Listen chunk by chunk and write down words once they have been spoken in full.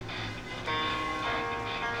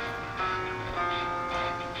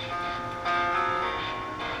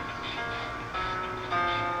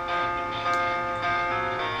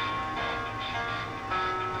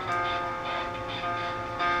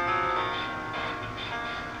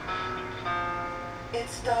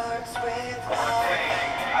starts with one thing.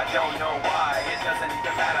 I don't know why. It doesn't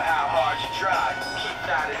even matter how hard you try. Keep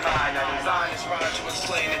that in mind. I designed this rhyme to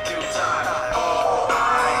explain in due time. Oh,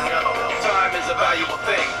 I know. Time is a valuable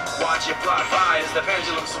thing. Watch it fly by as the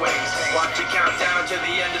pendulum swings. Watch it count down to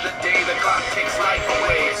the end of the day. The clock takes life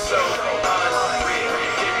away. It's so unreal.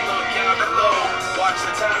 Didn't look out below. Watch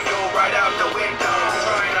the time go right out the window.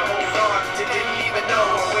 Trying to hold on to didn't even know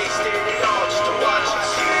or wasted it all just to watch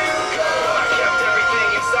you go. I kept everything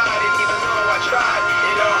inside and even though I tried,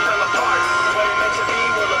 it all fell apart. What it meant to be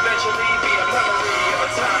will eventually be a memory of a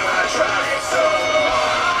time when I tried so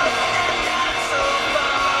hard. So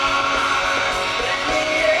far. But in the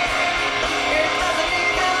end, it doesn't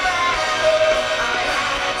even matter. I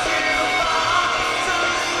had to fall to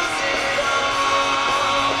lose it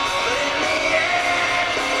all. But in the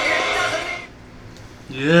end, it doesn't even.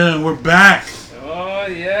 Yeah, we're back. Oh,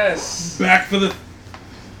 yes. Back for the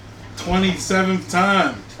 27th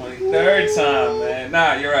time. 23rd time, man.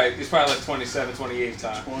 Nah, you're right. It's probably like 27th, 28th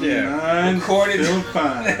time. 29. Recorded. Still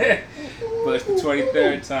fine. But it's the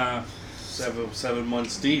 23rd time. 7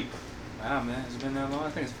 months deep. Wow, man. It's been that long? I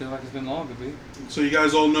think it feels like it's been longer, B. So you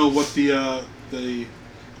guys all know what the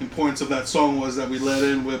importance of that song was that we led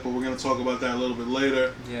in with, but we're going to talk about that a little bit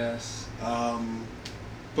later. Yes.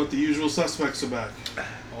 But the usual suspects are back.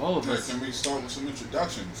 All of us. Can we start with some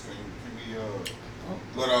introductions? Can we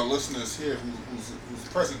let our listeners hear who's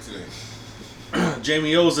present today?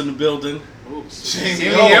 Jamie O's in the building.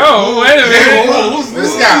 Jamie O, wait a minute. Who's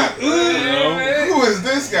this guy? Yeah, Who is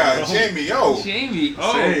this guy? Jamie O. Jamie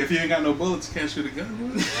O. Say, if you ain't got no bullets, you can't shoot a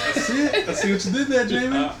gun. I see it. I see what you did there,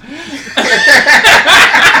 Jamie. I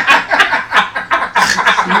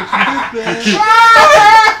see what you did there.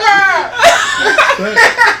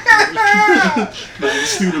 Now the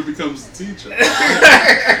student becomes the teacher. I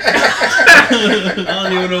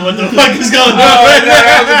don't even know what the fuck is going on.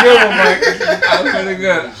 That was a good one, Mike. That was pretty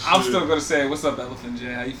good. I'm still going to say, what's up, Elephant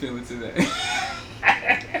J? How you feeling today?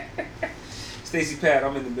 Stacey Pat,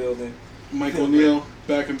 I'm in the building. Mike O'Neal,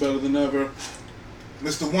 back and better than ever.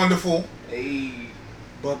 Mr. Wonderful. Hey.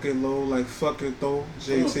 Bucket low like fuck it though,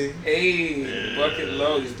 JT. Hey. Bucket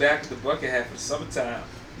Low. He's back with the bucket hat for the summertime.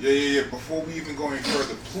 Yeah. Before we even go any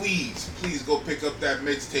further, please go pick up that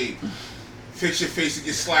mixtape. Fix your face and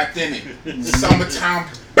get slapped in it. Summertime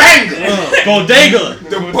banger. Bodega.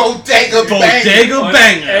 The bodega banger.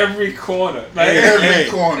 Banger. Every corner. Like, Every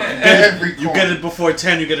corner. Every corner. You get it before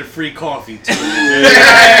 10, you get a free coffee too. Who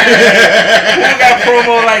got a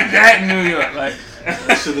promo like that in New York? Like,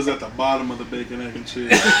 That shit is at the bottom of the bacon, egg, and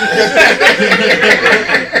cheese.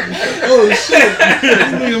 Oh shit!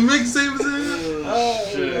 This nigga mixtape is in here. oh,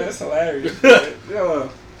 shit. That's hilarious. Yo,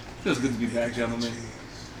 feels good to be back, gentlemen.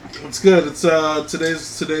 It's good. It's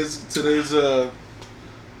today's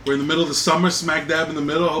we're in the middle of the summer, smack dab in the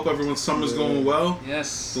middle. I hope everyone's summer's going well.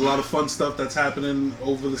 Yes. There's a lot of fun stuff that's happening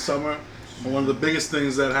over the summer. And one of the biggest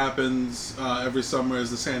things that happens every summer is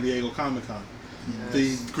the San Diego Comic-Con. Yes.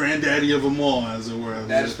 The granddaddy of them all, as it were.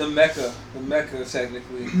 That's the Mecca. The Mecca,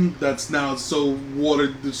 technically. That's now so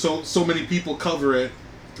watered. So many people cover it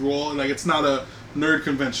through all. Like, it's not a nerd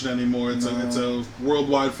convention anymore. It's a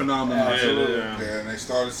worldwide phenomenon. Absolutely. Yeah, and they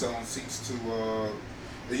started selling seats to.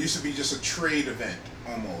 It used to be just a trade event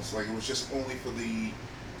almost. Like it was just only for the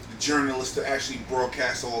journalists to actually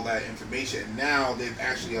broadcast all that information. And now they've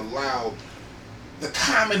actually allowed the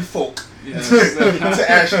common folk to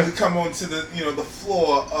actually come onto the the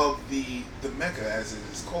floor of the Mecca, as it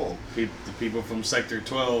is called. The people from Sector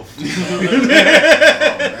 12. Oh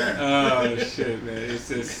man. Oh shit, man!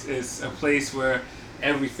 It's a place where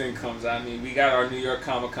everything comes. I mean, we got our New York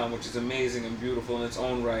Comic Con, which is amazing and beautiful in its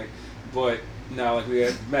own right, but now like we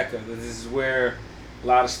have Mecca. This is where a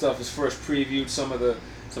lot of stuff is first previewed. Some of the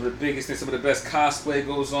biggest things, some of the best cosplay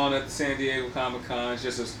goes on at the San Diego Comic Con. It's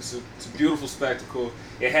just it's a beautiful spectacle.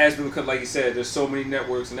 It has been because, like you said, there's so many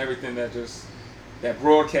networks and everything that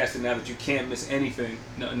broadcast it now that you can't miss anything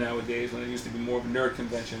nowadays. When it used to be more of a nerd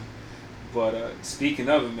convention. But speaking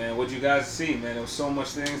of it, man, what'd you guys see, man? There was so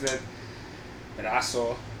much things that I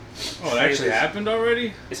saw. Oh, it actually happened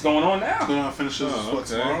already? It's going on now. So now finishes tomorrow.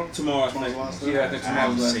 Tomorrow, I Tomorrow's think. last day? Yeah, I think I tomorrow's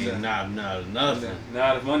haven't last seen day. nothing.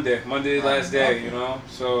 Not Monday. Monday's last day, nothing. you know.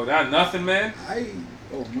 So not nothing, man. I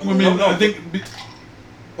mean, I think.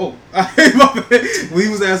 We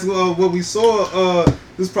was asking what we saw.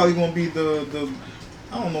 This is probably gonna be the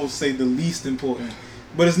I don't know, say the least important,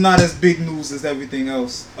 but it's not as big news as everything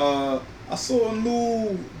else. I saw a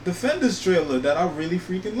new Defenders trailer that I really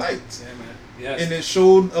freaking liked. Yeah, man. Yes. And it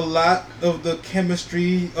showed a lot of the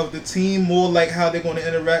chemistry of the team, more like how they're going to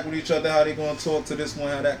interact with each other, how they're going to talk to this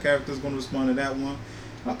one, how that character's going to respond to that one.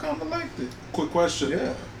 I kind of liked it. Quick question.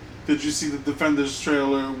 Yeah. Did you see the Defenders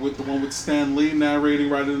trailer with the one with Stan Lee narrating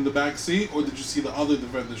right in the back seat, or did you see the other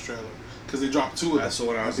Defenders trailer? Because they dropped two of them. That's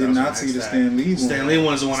what I I was. did not see the Stan Lee one. Stan Lee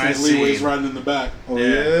one is the one I Stan Lee was see. riding in the back. Oh Yeah.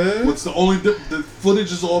 yeah. What's the only the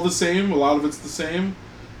footage is all the same. A lot of it's the same.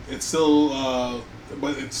 It's still,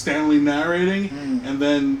 but it's Stan Lee narrating, and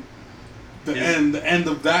then the end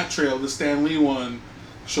of that trail, the Stan Lee one,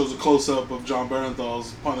 shows a close up of John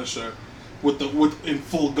Bernthal's Punisher, with in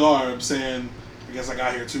full garb saying, "I guess I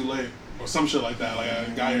got here too late," or some shit like that. Like I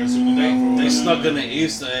got here super late. They snuck in the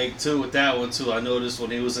Easter egg too with that one too. I noticed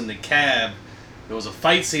when he was in the cab, there was a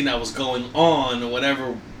fight scene that was going on or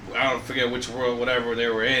whatever. I don't forget which world, whatever they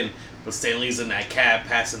were in. But Stan Lee's in that cab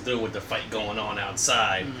passing through with the fight going on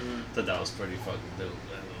outside. Thought that was pretty fucking dope.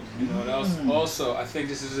 You know what else? Also, I think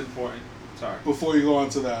this is important. Sorry. Before you go on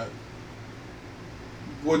to that,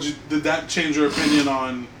 did that change your opinion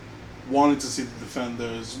on wanting to see the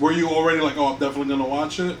Defenders? Were you already like, oh, I'm definitely gonna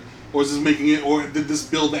watch it, or is this making it, or did this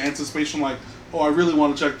build the anticipation like, oh, I really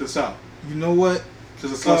want to check this out? You know what?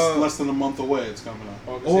 Because it's less than a month away. It's coming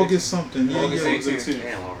out. August something. Yeah, August yeah. 18th.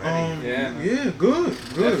 Damn already. Yeah, good.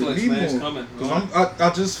 Netflix, Need man, it's more. coming. Cause I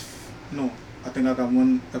just no. I think I got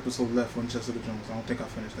one episode left on Jessica Jones. I don't think I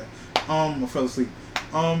finished that. I fell asleep.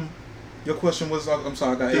 Your question was, I'm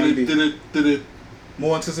sorry, I got ADD. Did it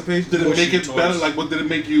More anticipation? did it Push make you it towards- better? Like, what did it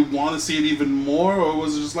make you want to see it even more, or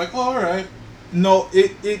was it just like, oh, all right? No,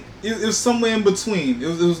 it was somewhere in between. It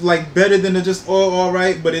was like better than it just all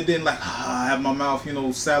right, but it didn't like have my mouth,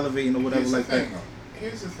 salivating or whatever Here's like the thing, that. though.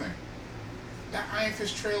 Here's the thing. The Iron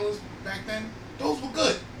Fist trailers back then, those were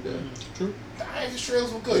good. Yeah, true. The Iron Fist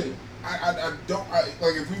trailers were good. I don't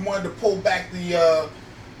like if we wanted to pull back the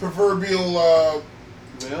proverbial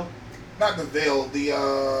Veil. not the veil, the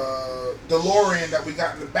DeLorean that we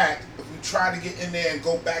got in the back. If we try to get in there and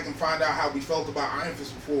go back and find out how we felt about Iron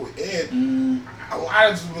Fist before we aired, a lot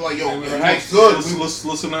of us would be like, "Yo, We it were looks hyped. good." Let's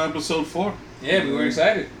listen to episode 4. Yeah, we were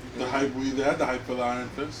excited. The hype we had the hype for the Iron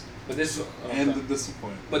Fist But this and the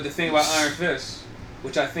disappointment. But the thing about Iron Fist,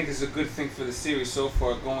 which I think is a good thing for the series so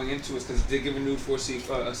far going into it, because they give a new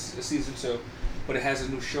season 2, but it has a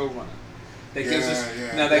new showrunner. That gives us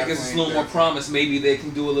that gives us a little more promise. Maybe they can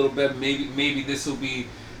do a little better. Maybe this will be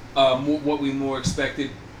what we more expected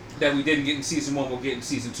that we didn't get in season 1. We'll get in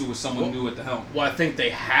season 2 with someone new at the helm. Well, I think they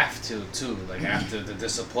have to too. Like after the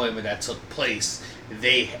disappointment that took place,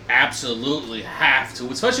 they absolutely have to,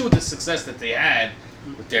 especially with the success that they had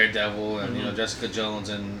with Daredevil and Jessica Jones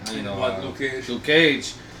and Luke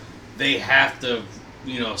Cage. They have to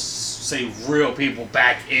say real people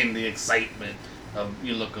back in the excitement of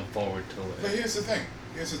you looking forward to it. But here's the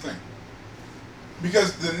thing.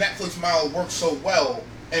 Because the Netflix model works so well,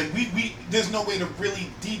 and we there's no way to really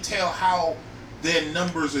detail how their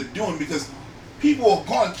numbers are doing because people are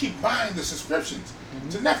going to keep buying the subscriptions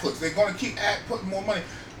to Netflix. They're going to keep putting more money.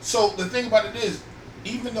 So the thing about it is,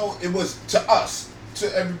 even though it was to us,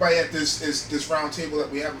 to everybody at this round table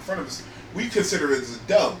that we have in front of us, we consider it as a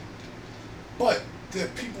dub. But the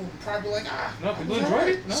people probably like, No, people enjoyed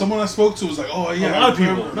it. No. Someone I spoke to was like, "Oh yeah, A lot of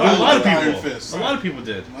people. I No, a lot of Iron people. Fist." A lot of people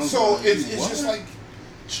did. So it's What? just like,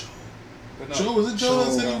 But no. Joe, was it Joe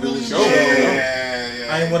that said he really Joe. enjoyed it? yeah.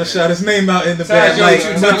 I didn't want to shout his name out in the Sorry,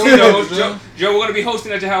 back. Joe, we're gonna be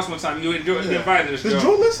hosting at your house one time. You invited us, Does Joe.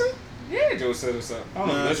 Joe listen? Yeah, Joe said what's up. I don't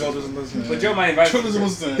know. Nah, if he Joe listens. doesn't listen. But Joe might invite Joe us. doesn't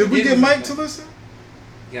listen. Did we He get doesn't Mike listen. to listen?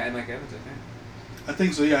 Yeah, Mike Evans, I think. I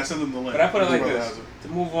think so. Yeah, I sent him the link. But I put it His like brother this has it. to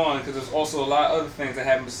move on because there's also a lot of other things that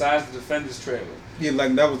happened besides the Defenders trailer. Yeah,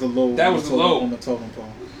 like that was the low. That was the low. on the totem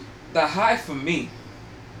pole. The high for me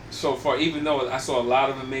so far, even though I saw a lot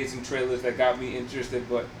of amazing trailers that got me interested,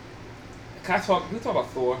 but can we talk about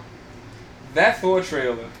Thor? That Thor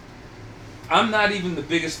trailer, I'm not even the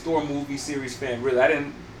biggest Thor movie series fan, really.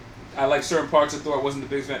 I like certain parts of Thor, I wasn't the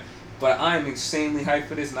biggest fan, but I am insanely hyped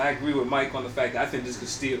for this, and I agree with Mike on the fact that I think this could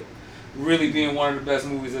steal it. Really being one of the best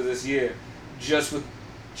movies of this year, just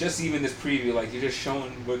even this preview, like you're just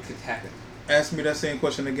showing what could happen. Ask me that same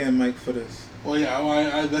question again, Mike, for this. Well,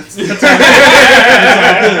 yeah, that's how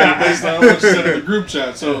I did, based on what you said in the group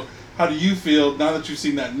chat. So, how do you feel now that you've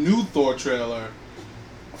seen that new Thor trailer,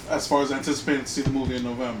 as far as anticipating to see the movie in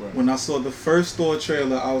November? When I saw the first Thor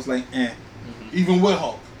trailer, I was like, eh. Even with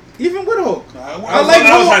Hulk. Even with Hulk. I like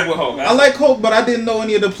I was Hulk. hyped with Hulk. I like Hulk, but I didn't know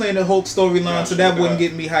any of the Planet Hulk storyline, Yeah, so that sure, wouldn't yeah.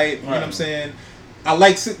 get me hyped. You know what I'm Right. saying? I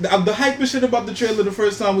like the hype and shit about the trailer the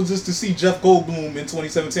first time was just to see Jeff Goldblum in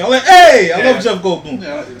 2017. I'm like, hey, I love Jeff Goldblum.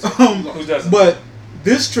 Yeah, Who doesn't? But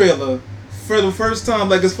this trailer, for the first time,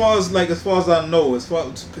 like as far as I know,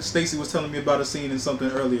 Stacey was telling me about a scene in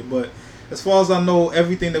something earlier, but as far as I know,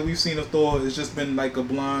 everything that we've seen of Thor has just been like a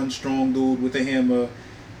blonde, strong dude with a hammer,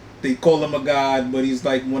 they call him a god, but he's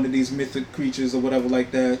like one of these mythic creatures or whatever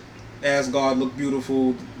like that. Asgard looked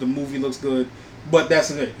beautiful. The movie looks good, but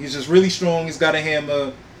that's it. He's just really strong. He's got a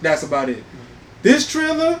hammer. That's about it. This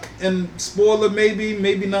trailer, and spoiler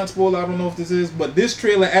maybe not spoiler, I don't know if this is, but this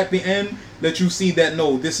trailer at the end let you see that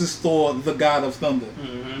no, this is Thor, the god of thunder.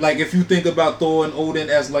 Mm-hmm. Like if you think about Thor and Odin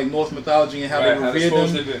as like Norse mythology and how they revere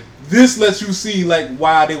them, to be. this lets you see like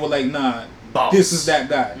why they were like, nah, Boss. this is that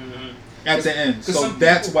guy. Mm-hmm. At the end. So some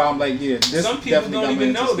that's people- why I'm like, yeah, this Some people definitely don't got my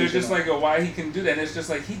even know. They're anticipation just on. like, oh, why he can do that. And it's just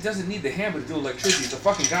like, he doesn't need the hammer to do electricity. He's the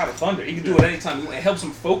fucking god of thunder. He can do it anytime. It helps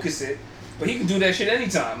him focus it, but he can do that shit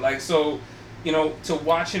anytime. Like, so, you know, to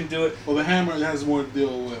watch him do it. Well, the hammer has more to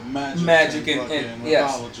deal with magic. Magic and and fucking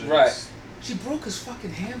yes, mythology. right. She broke his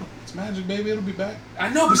fucking hammer. It's magic, baby. It'll be back. I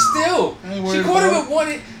know, but still, I ain't she worried caught him about at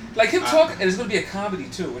one. Like him talking, and it's gonna be a comedy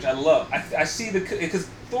too, which I love. I see because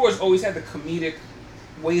Thor's always had the comedic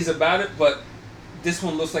ways about it, but this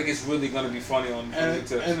one looks like it's really gonna be funny on.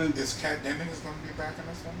 And Is Kat Dennings going to be back in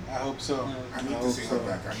this one? I hope so. I need I to hope see so. her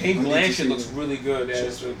back. Kate I need to Blanchett see looks that. really good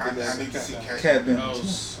as I need to see Kat. Cat I Dennings.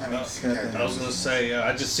 was, I need to see Kat Kat. Dennings. I was gonna say,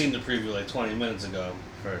 I just seen the preview like 20 minutes ago,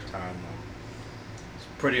 first time. Was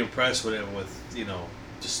pretty impressed with it, with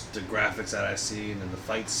just the graphics that I seen and the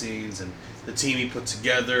fight scenes and the team he put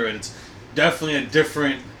together, and it's definitely a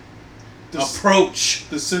different approach.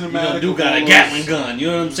 The cinematic. You know, dude of got all a those- Gatling gun. You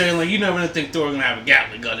know what I'm saying? Like, you never didn't think Thor was gonna have a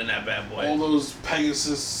Gatling gun in that bad boy. All those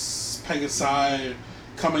Pegasi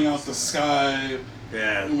coming out the sky.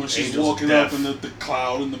 Yeah. And when she's Angels of walking Death. up and the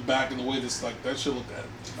cloud in the back and the way this like that shit looked at.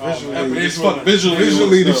 Visually-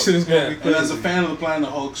 Visually, this shit is gonna be And crazy. as a fan of the Planet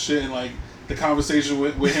Hulk shit and like the conversation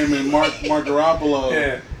with him and Mark Garoppolo,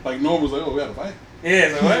 Yeah. like Norm was like, "Oh, we had a fight." Yeah,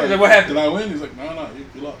 so He's what? like, What happened? Did I win? He's like, "No,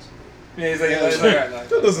 you lost." Yeah, he's like, Yeah, he's like, all right,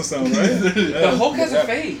 That doesn't sound right. the Hulk has a Yeah.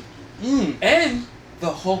 fade, Mm. and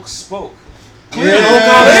the Hulk spoke. Yeah, the whole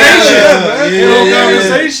conversation. Yeah. The whole Yeah.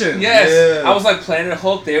 conversation. Yes, Yeah. I was like, Planet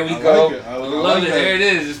Hulk. There we I go. like it. I love like it. that. There it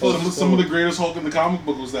is. It's supposed to Some of the greatest Hulk in the comic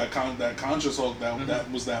book was that conscious Hulk. That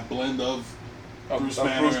was that blend of Bruce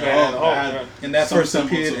Banner and and Hulk. That had And that some first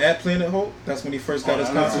semblance appeared of- at Planet Hulk. That's when he first got his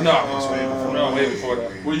no, concept. no, Oh, way before that.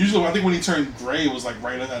 Well, usually I think when he turned gray was like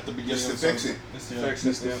right at the beginning Mr. of Fix It. Mr. Yeah. Fix It,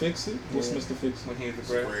 Mr. yeah. Fix It? What's Yeah. Mr. Fix It? When he was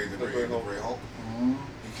the The gray, Gray Hulk. Oh.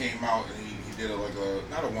 He came out and he did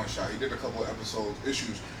not a one shot. He did a couple of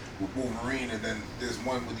issues with Wolverine, and then there's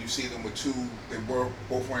one where you see them with two. They were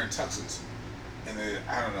both wearing tuxes, and then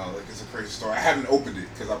I don't know, like it's a crazy story. I haven't opened it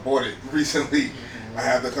because I bought it recently. I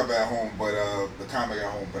have the cover at home, but the comic at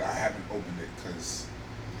home, but I haven't opened it because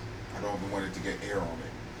I don't even want it to get air on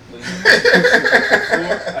it.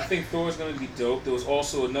 Thor, I think Thor's gonna be dope. There was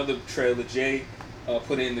also another trailer Jay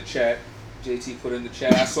put in the chat. JT put in the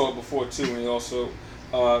chat. I saw it before too, and he also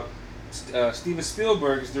Steven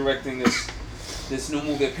Spielberg is directing this new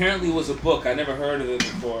movie. Apparently, it was a book. I never heard of it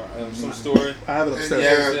before. Some story. I have it And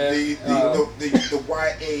upstairs. the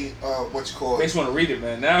YA what's called Makes me want to read it,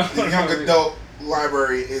 man. Now the young adult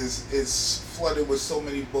library is flooded with so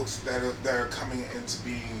many books that are coming into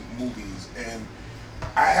being movies, and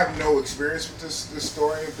I have no experience with this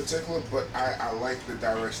story in particular, but I like the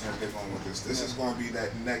direction that they're going with this. This is going to be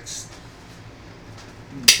that next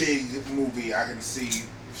big movie I can see,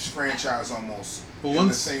 franchise almost, Well, in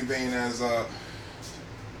once- the same vein as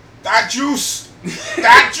that juice,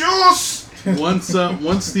 that juice.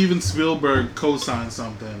 Once Steven Spielberg co-signs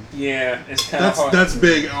something, yeah, it's kind of hard. that's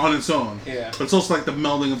big on its own. Yeah. But it's also like the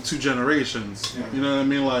melding of two generations. Yeah. You know what I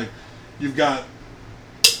mean? Like you've got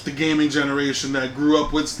the gaming generation that grew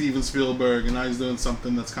up with Steven Spielberg, and now he's doing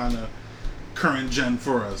something that's kind of current gen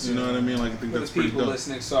for us. You know what I mean? Like I think For that's the pretty people dope.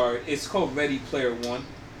 listening, sorry, it's called Ready Player One.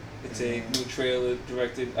 It's a new trailer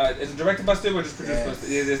directed. Is it directed by Spielberg or just produced by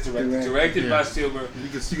Spielberg? It is directed. Directed by Yeah. Spielberg. You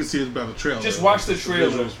can see it about the trailer. Just watch the Just trailer.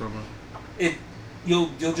 visuals from it. You'll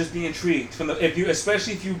just be intrigued from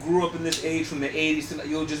especially if you grew up in this age from the 80s to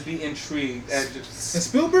you'll just be intrigued. And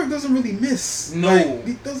Spielberg doesn't really miss. No. Like,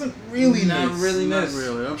 he doesn't really Not miss. really Not miss.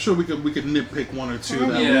 really. I'm sure we could nitpick one or two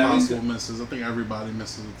that Yeah, were we possible could. misses. I think everybody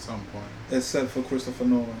misses at some point. Except for Christopher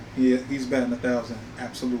Nolan. He's batting 1,000.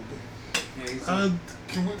 Absolutely.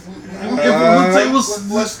 Can we, let's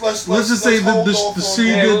just say hold the off on shit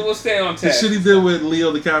he Yeah, did. we'll stay on The task. shit he did with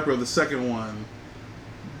Leo DiCaprio, the second one.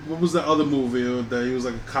 What was the other movie that he was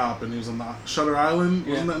like a cop and he was on the Shutter Island?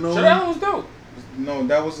 Wasn't that Nolan? Shutter Island was dope. No,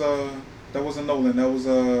 that wasn't Nolan. That was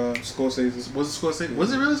Scorsese. Was it Scorsese?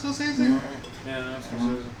 Was it really Scorsese? Yeah, that's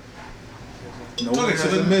No one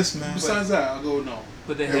has a miss, man. Besides that, I'll go with no.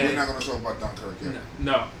 But they Yeah, we're had not gonna talk about Dunkirk yet.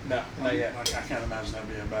 no, not yet. I can't imagine that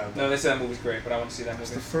being bad. No, they said that movie's great, but I want to see that It's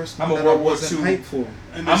movie. the first I'm one a that I World War wasn't II. hyped for.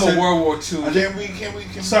 And they I'm a said- World War II.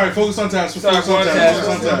 Can Sorry, focus on task. Sorry, Focus on focus on task.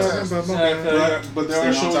 task. Focus on task. Sorry, But there Stay are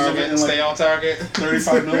on shows of it target. in Stay like on target.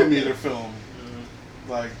 35 millimeter film.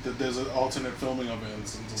 Like there's an alternate filming of it in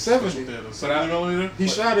some 70. special theaters. But I- 70 millimeter. He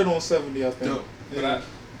shot it on 70, I think. Dope.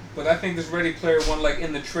 But I think this Ready Player One, like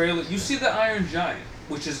in the trailer, you see the Iron Giant,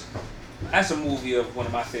 which is that's a movie of one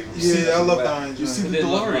of my favorites. Yeah, I love the But Iron You see Giant. the I did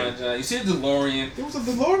love DeLorean. Iron Giant. You see the DeLorean. There was a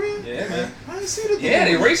DeLorean? Yeah, man. I didn't see the DeLorean. Yeah,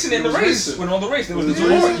 they racing in It the was race. racing. Went on the race. There was Was the it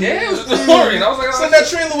DeLorean. racing? Yeah, it was the DeLorean. I was like, So that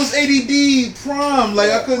trailer was ADD prime.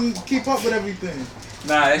 Like, I couldn't keep up with everything.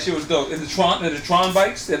 nah, that shit was dope. And the Tron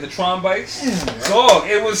bikes. They had the Tron bikes. Damn. Dog,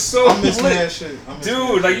 it was so I miss lit. that shit. I miss Dude,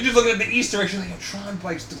 that like you just looking at the Easter eggs, you're like, yo, Tron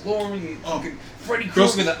bikes, DeLorean, fucking Freddy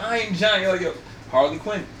Krueger, the Iron Giant. You're like, yo, Harley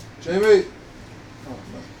Quinn. shit. JB. Oh,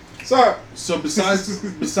 no. Sorry. So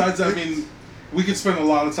besides, I mean, we could spend a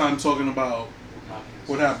lot of time talking about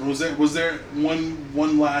what happened. Was there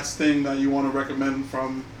one last thing that you want to recommend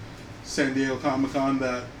from San Diego Comic-Con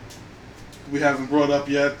that we haven't brought up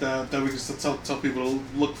yet that we can still tell people to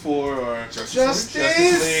look for or Justice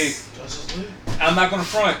League. Justice League? I'm not gonna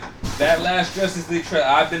front. That last Justice League trailer,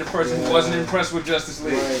 I've been a person who wasn't impressed with Justice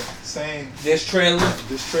League. Right. Same. This trailer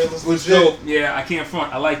This trailer's was legit. dope. Yeah, I can't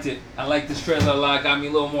front. I liked it. I liked this trailer a lot. Got me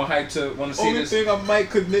a little more hyped to want to see Only this. thing I might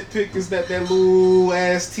could nitpick is that little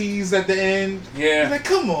ass tease at the end. Yeah. Like,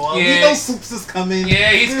 come on. Yeah. You know Soups is coming.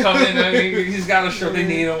 Yeah, he's coming. I mean, he's got to show they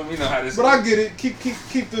need him. You know how this. But I get it. Keep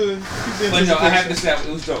the But no, I have to anticipation. say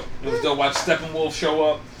it was dope. It was dope. Watch Steppenwolf show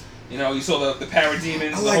up. You know, you saw the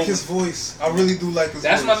parademons. I the like whole- his voice. I really do like his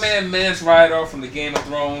That's voice. my man, Mance Rayder from the Game of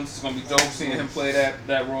Thrones. It's gonna be dope seeing him play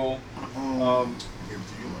that role.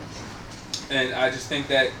 And I just think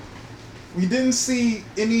that We didn't see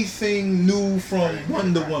anything new from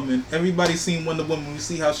Wonder Woman. Everybody's seen Wonder Woman. We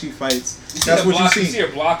see how she fights. That's what you you see see. her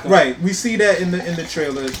block him. Right, we see that in the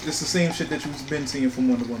trailer. It's the same shit that you've been seeing from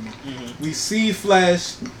Wonder Woman. Mm-hmm. We see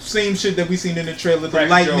Flash, same shit that we seen in the trailer. The Crack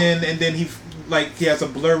lightning, and then he has a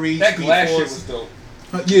blurry That Speed glass shit Force. was dope.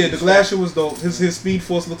 Yeah, the glass shit was dope. His Speed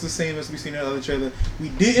Force looks the same as we seen in the other trailer. We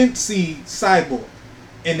didn't see Cyborg.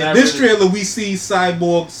 And in Not this really. trailer, we see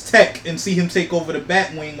Cyborg's tech and see him take over the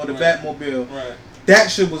Batwing or the Right. Batmobile. Right.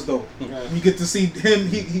 That shit was dope. Right. You get to see him.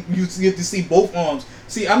 You get to see both arms.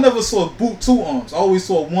 See, I never saw Boot two arms. I always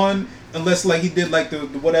saw one, unless like he did like the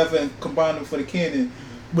whatever and combined them for the cannon.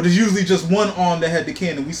 But it's usually just one arm that had the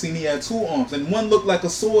cannon. We seen he had two arms, and one looked like a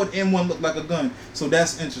sword and one looked like a gun. So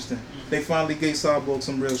that's interesting. They finally gave Cyborg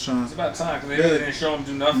some real shine. It's about time because they Yeah. really didn't show him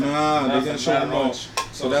do nothing. Nah, they Nothing, didn't show not him at all. much.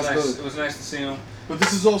 So that's it was nice. good. It was nice to see him. But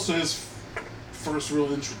this is also his first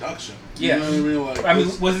real introduction. Yeah. You know what I mean? Like, I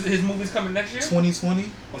mean, was it his movies coming next year? 2020.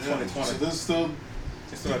 Or yeah, 2020. so there's still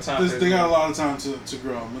It's still got time. they got a lot of time to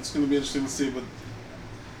grow. It's going to be interesting to see, but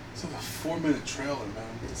it's like a 4-minute trailer, man.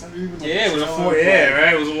 It's not even like Yeah, it was a trailer, 4. it's Yeah, like-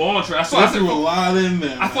 right. It was a long trailer. I So saw. I threw a lot in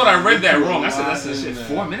there. I thought I man. read that Threw a wrong. I said lot that's a in shit. there.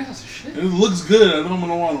 4 minutes. That's a shit. It looks good. I don't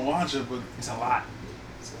want to want to watch it, but It's a lot.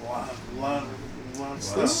 it's a lot of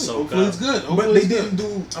stuff. That's so Hopefully good. it's good. But Hopefully they it's didn't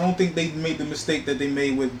good. do. I don't think they made the mistake that they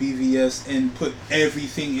made with BVS and put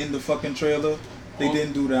everything in the fucking trailer. They Al-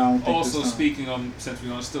 didn't do that. I don't think Also, this time. speaking of, since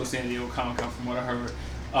we're on still San Diego Comic Con, from what I heard,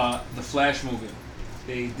 the Flash movie.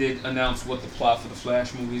 They did announce what the plot for the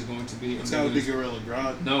Flash movie is going to be. It's and got to they're be gonna- Gorilla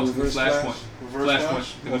Grodd. No, it's Reverse Flashpoint. Flash? Reverse Flashpoint.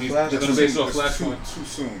 Flash? They're gonna Flash? they're gonna That's base it off That's Flashpoint. Too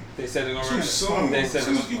soon. They said they're gonna. Too soon. They said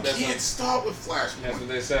they're you gonna. That's can't what, start with that's Flashpoint. what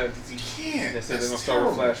they said. You can't. They said they're That's gonna start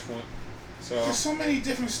with terrible. Flashpoint. So There's so many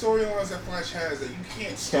different storylines that Flash has that you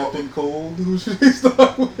can't start Captain with. Cold. Who should they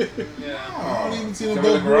start with? yeah. I haven't even seen a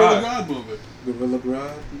Gorilla dope Gorilla Grodd. Grodd movie. Gorilla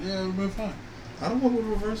Grodd. Yeah, it would have been fine. I don't want to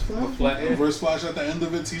reverse Flash. Reverse Flash at the end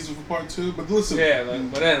of it, teaser for part 2. But listen, Yeah,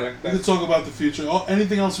 like, but anyway, we could talk about the future. Oh,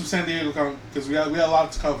 anything else from San Diego Comic? Because we got a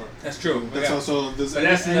lot to cover. that's true. That's also. There's But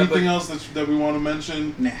that's- anything but- else that we want to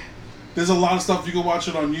mention? Nah. There's a lot of stuff you can watch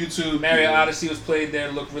it on YouTube. Mario Odyssey was played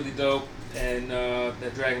there, looked really dope, and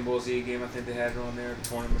that Dragon Ball Z game, I think they had it on there. The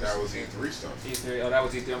tournament. That was E3 stuff. E3. Oh, that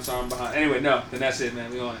was E3. I'm sorry, I'm behind. Anyway, no, then that's it, man.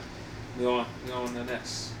 We on it. We on to the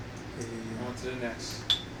next. On to the next.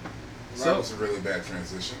 That was a really bad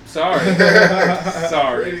transition. Sorry.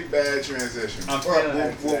 Sorry. Really bad transition. I'm But feeling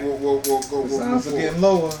that we'll go. Sounds are getting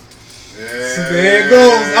lower. Yeah. There it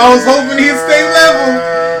goes. I was hoping he'd stay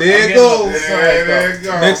level. There it goes. There it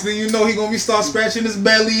goes. Next thing you know, he gonna be start scratching his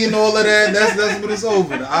belly and all of that. That's what it's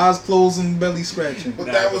over. The eyes closed and belly scratching. But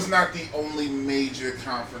that was not the only major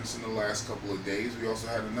conference in the last couple of days. We also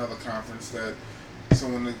had another conference that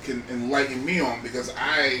someone that can enlighten me on, because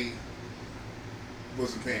I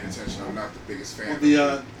wasn't paying attention. I'm not the biggest fan. Well,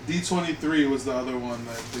 of the D23 was the other one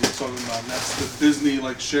that they were talking about. And that's the Disney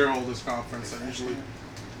like shareholders conference. That usually.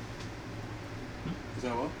 Is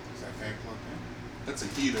that what? Is that fan plugged in? That's a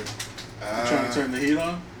heater. You trying to turn the heat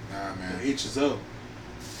on? Nah, man. The H is up.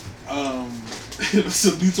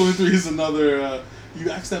 So D23 is another. You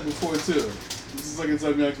asked that before too. This is the second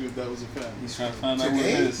time you asked me if that was a fan. He's trying to find out what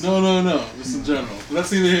it is. No. Just in general. But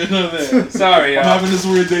that's neither here nor there. Sorry, I'm y'all. having this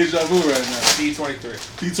weird deja vu right now. D23.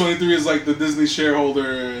 D23 is like the Disney shareholder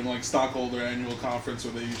and like stockholder annual conference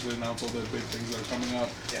where they usually announce all the big things that are coming up.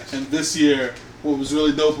 Yes. And this year, what was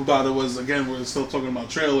really dope about it was, again, we're still talking about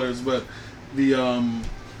trailers, but they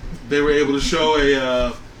were able to show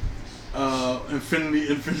a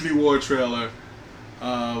Infinity War trailer.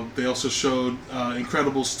 They also showed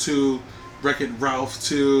Incredibles 2, Wreck-It Ralph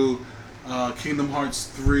 2, Kingdom Hearts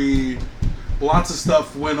 3. Lots of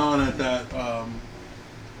stuff went on at that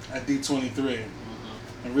at D23.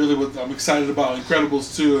 And really, what I'm excited about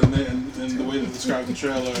Incredibles 2 and the way they described the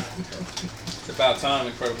trailer. It's about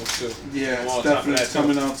time, Incredibles 2. Yeah, Well, it's definitely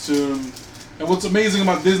coming out soon. And what's amazing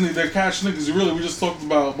about Disney, they're cashing in because we just talked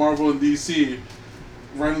about Marvel and DC,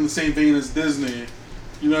 right in the same vein as Disney.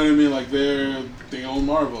 You know what I mean? Like they own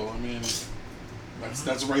Marvel. I mean,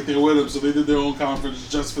 that's right there with them. So they did their own conference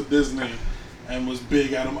just for Disney, and was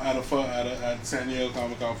big at San Diego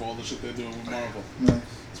Comic-Con for all the shit they're doing with Marvel. Nice.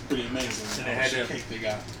 It's pretty amazing. And they How had much their- cake they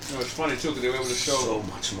got. It was funny too because they were able to show So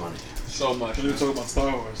much money. so much. We didn't talk about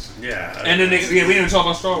Star Wars. Yeah. And then we didn't even talk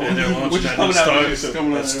about Star Wars. And they're Which launching is that coming new out Star, next year.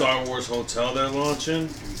 coming out, that Star Wars hotel they're launching.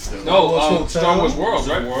 No, Star Wars World, Is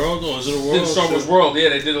it right? World or is it a Did World? Star Wars World, yeah,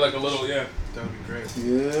 they did like a little, yeah. That would be great.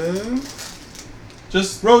 Yeah.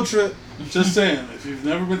 Just Road trip. Just saying, if you've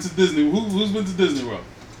never been to Disney, who's been to Disney World?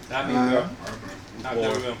 Not me, bro. I've Poor.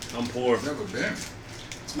 never been. I'm poor. Never been.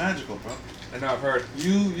 It's magical, bro. I know, I've heard.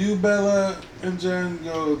 You, Bella, and Jen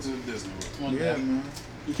go to Disney World. Yeah, man.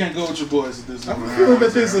 You can't go with your boys to Disney I World. feel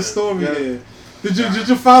that there's a story Yeah. there. Did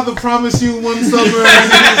your father promise you one summer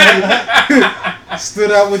and you just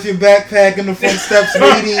stood out with your backpack in the front steps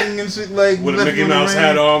waiting and shit like With a left Mickey you in the Mouse rain?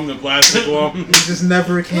 hat on, the plastic one. You just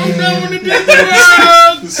never came.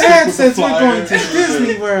 The stick Dad with says the we're flyer. going to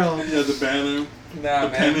Disney World. Yeah, the banner, Nah, the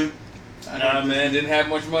man. pennant. Nah, man. Didn't have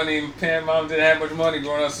much money. Pam, mom didn't have much money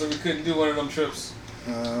growing up, so we couldn't do one of them trips.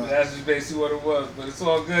 That's just basically what it was. But it's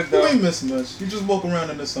all good, You though. ain't miss much. You just walk around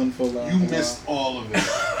in the sun for a while. You missed all of it.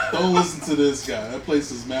 Don't listen to this guy. That place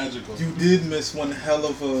is magical. You did miss one hell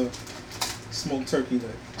of a smoked turkey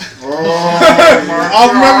leg. I I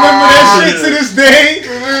remember that shit to this day.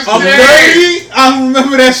 I'm 30. I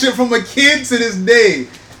remember that shit from a kid to this day.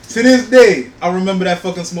 To this day, I remember that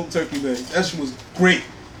fucking smoked turkey leg. That shit was great.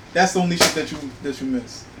 That's the only shit that you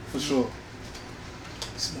miss for sure.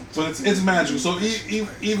 But it's magical. So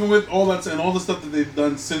even with all that and all the stuff that they've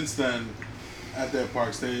done since then at their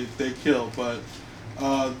parks, they kill. But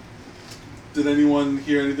did anyone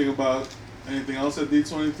hear anything about anything else at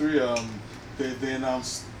D23? They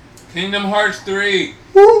announced Kingdom Hearts 3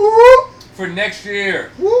 Woo woo. for next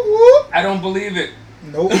year. Woo woo. I don't believe it.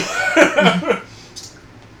 Nope.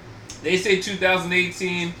 They say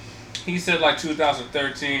 2018. He said like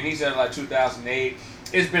 2013. He said like 2008.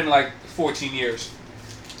 It's been like 14 years.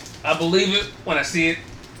 I believe it when I see it,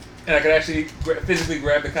 and I could actually physically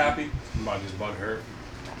grab the copy. Somebody's butt hurt.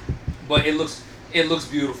 But it looks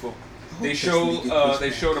beautiful. They showed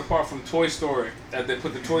a part from Toy Story. They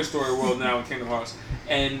put the Toy Story world now in Kingdom Hearts,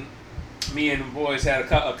 and me and the boys had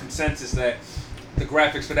a consensus that the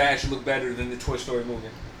graphics for that actually look better than the Toy Story movie.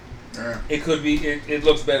 Yeah. It could be. It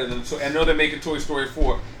looks better than. I know they're making Toy Story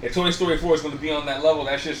 4. If Toy Story 4 is going to be on that level,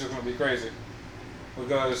 that shit's just going to be crazy,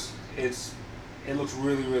 because it looks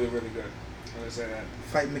really, really, really good. I'm gonna say that.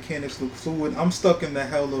 Fight mechanics look fluid. I'm stuck in the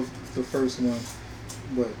hell of the first one,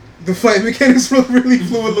 but the fight mechanics look really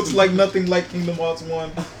fluid. Looks like nothing like Kingdom Hearts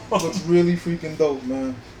 1. Looks really freaking dope,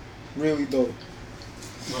 man. Really dope.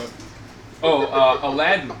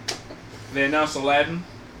 Aladdin. They announced Aladdin.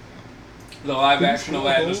 The live action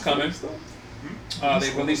Aladdin is coming.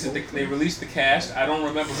 They released the cast. I don't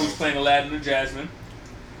remember who's playing Aladdin or Jasmine,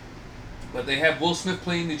 but they have Will Smith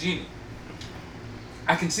playing the genie.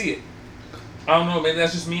 I can see it. I don't know. Maybe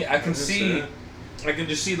that's just me. I can just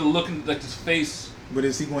see the look in like his face. But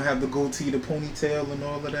is he gonna have the goatee, the ponytail, and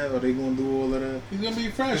all of that? Are they gonna do all of that? he's gonna be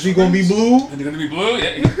fresh. Is he gonna be blue? And they're gonna be blue.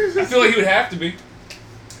 Yeah, I feel like he would have to be.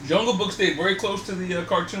 Jungle Book stayed very close to the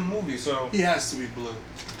cartoon movie, so He has to be blue.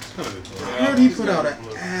 I heard he put out an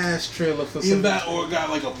ass trailer for Either some. that or got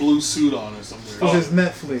like a blue suit on or something. For his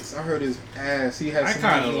Netflix. I heard his ass. He had I some.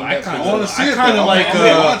 kind of wanna see it, like. though.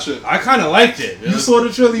 I wanna watch it. I kind of liked it. You saw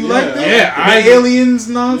the trailer? You Yeah. liked it? Yeah, the aliens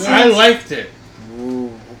nonsense. I liked it. Ooh.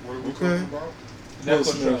 Okay. about? Will Netflix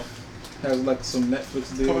show. Smith has like some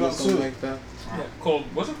Netflix deal Coming or out something soon. like that. Yeah, called,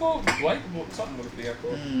 what's it called? Like, something would it be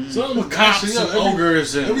called? Mm. Something with cops Actually, and yeah,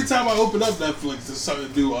 ogres and Every time I open up Netflix, there's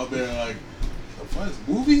something new out there. Like, the fuck,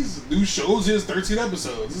 movies, new shows. Here's 13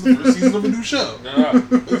 episodes. This is the first season of a new show. Yeah.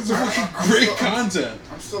 This is fucking great content.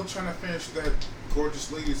 I'm still trying to finish that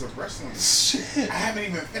Gorgeous Ladies of Wrestling. Shit. I haven't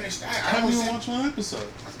even finished that. I I haven't only even seen- watched one episode.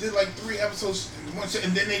 I did like 3 episodes in one set,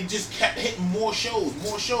 and then they just kept hitting more shows,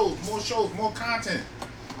 more content.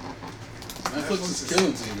 Netflix is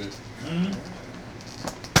killing TV.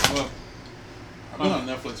 Well, I've been on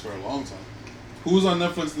Netflix for a long time. Who was on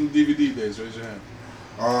Netflix in the DVD days? Raise your hand.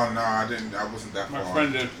 Oh no, I didn't. I wasn't that My far.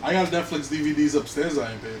 friend did. I got Netflix DVDs upstairs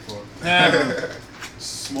I ain't paid for. Yeah.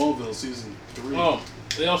 Smallville season 3. Oh,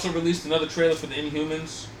 they also released another trailer for the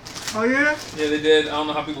Inhumans. Oh yeah, Yeah, they did. I don't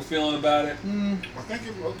know how people feeling about it. I think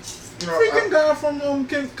it was, freaking guy from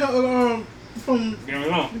from Game of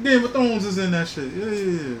Thrones. Game of Thrones is in that shit. Yeah.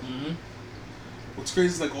 Mm-hmm. What's crazy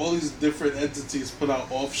is like all these different entities put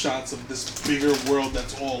out off shots of this bigger world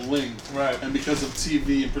that's all linked. Right. And because of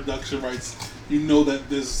TV and production rights, you know that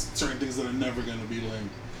there's certain things that are never going to be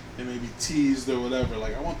linked. They may be teased or whatever.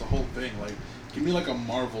 Like, I want the whole thing. Like, give me like a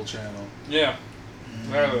Marvel channel. Yeah.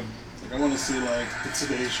 Right. Like, I want to see like the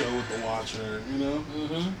Today Show with the Watcher, you know?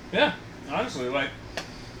 Mm-hmm. Yeah. Honestly, like,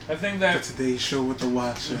 I think The that Today Show with the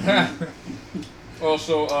Watcher.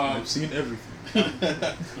 also, I've seen everything.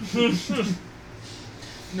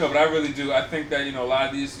 no, but I really do. I think that, a lot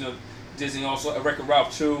of these, Disney also, Wreck-It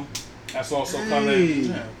Ralph 2, that's also coming.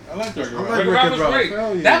 Yeah, I like that. I like Wreck-It Ralph was Wreck-It great. Ralph,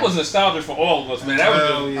 hell yeah. That was nostalgic for all of us, man. That was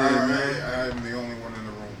Hell just, yeah, man. I am the only one in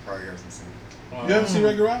the room who probably hasn't seen it. You haven't seen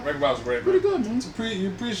Wreck-It Ralph? Wreck-It Ralph was great, Pretty man. good, man. You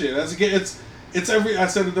appreciate it. As a kid, it's every. I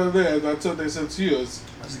said it the other day. That's what they said to you. It's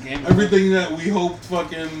That's a game. everything that we hoped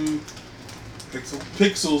fucking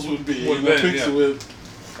Pixels would be. Would You know, have been, Pixel yeah. would,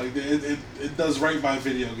 like it does right by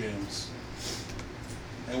video games.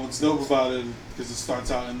 And what's dope about it, because it starts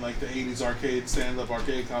out in like the 80s arcade, stand-up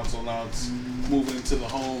arcade console, now it's moving into the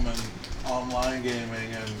home and online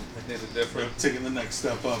gaming and I think it's different. taking the next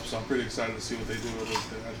step up. So I'm pretty excited to see what they do with it.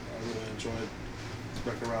 I really enjoyed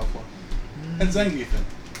Wreck-It Ralph one. And Zangief.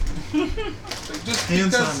 Like, just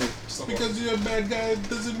And because, Sonic. just because you're a bad guy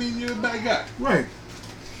doesn't mean you're a bad guy. Right.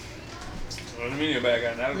 What do you mean you're a bad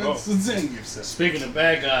guy? Not at all. That's what Zangief said. speaking of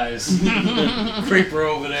bad guys, Creeper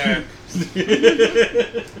over there.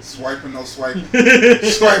 Swiping, no swiping.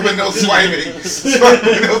 Swiping, no swiping.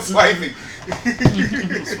 Swiping, no swiping.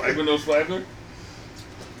 Swiper, no swiper?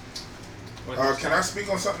 Can I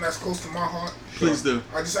speak on something that's close to my heart? Please do.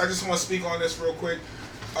 I just want to speak on this real quick.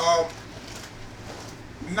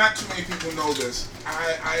 Not too many people know this.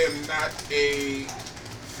 I am not a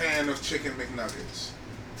fan of chicken McNuggets.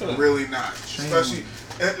 Really not. Shame Especially,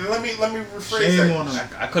 let me rephrase Shame that. on 'em.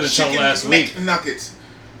 I couldn't tell Chicken last week. McNuggets.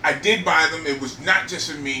 I did buy them. It was not just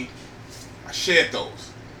for me. I shared those.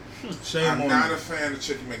 Shame I'm on not you. a fan of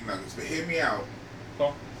chicken McNuggets, but hear me out.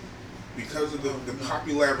 Oh. Because of the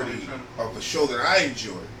popularity of a show that I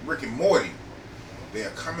enjoy, Rick and Morty, they are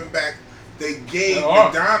coming back. They are.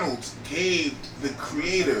 McDonald's gave the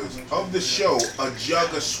creators of the show a jug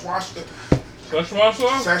of Szechuan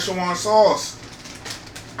sauce? Szechuan sauce.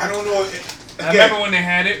 I don't know. I remember when they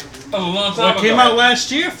had it. That was a long time Well, ago. it came out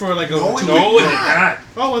last year for like a No, it 2 No, it did did not.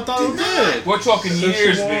 Oh, I thought it did. We're talking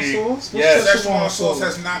years, Szechuan B. sauce? What's Yes. Szechuan Szechuan sauce sauce?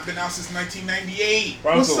 has not been out since 1998.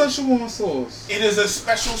 What's Bronco. Szechuan sauce? It is a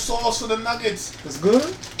special sauce for the nuggets. It's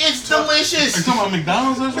good? It's Are you delicious. talking about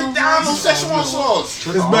McDonald's? McDonald's Szechuan sauce.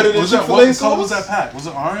 It's better than Was that, Chick-fil-A what color was sauce? that pack? Was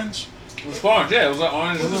it orange? It was orange, yeah. It was like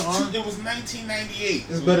orange. It was 1998.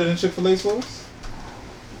 It's better than Chick-fil-A sauce?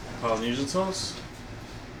 Polynesian sauce?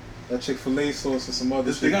 That Chick-fil-A sauce or some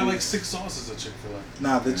other They shit. got like 6 sauces at Chick-fil-A.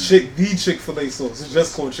 Nah, the Chick-fil-A sauce. It's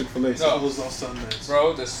just called Chick-fil-A sauce. That was on Sundays.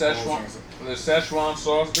 Bro, the Szechuan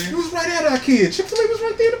sauce, It B. was right at Arcade. Chick-fil-A was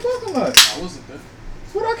right there in the parking lot. I wasn't there.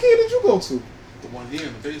 What arcade did you go to? The one here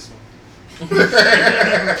in the basement.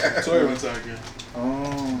 Toy runs out again.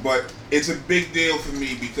 Oh. But it's a big deal for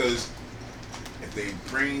me because if they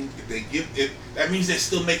give it, that means they're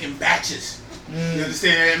still making batches. You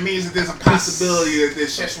understand? That means that there's a possibility that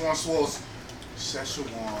there's Szechuan sauce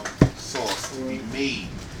to be made.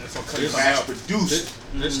 That's what It's comes mass out. produced.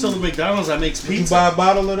 There's still a McDonald's that makes Did you pizza. buy a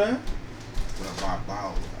bottle of that? But I buy a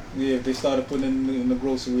bottle of that. Yeah, they started putting it in the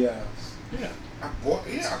grocery aisles.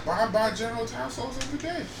 I buy General Tao sauce every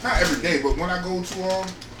day. Not every day, but when I go to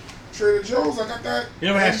Trader Joe's, I got that. You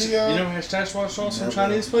never had and the, Szechuan sauce from Never-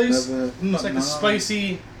 Chinese place? never- It's like nah. a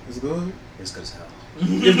spicy. It's good. It's good as hell.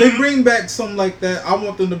 If they bring back something like that, I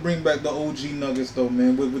want them to bring back the OG nuggets though,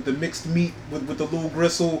 man. With the mixed meat, with the little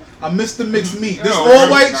gristle. I miss the mixed meat. This all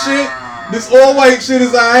white shit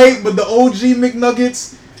is alright, but the OG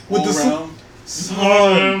McNuggets with the round.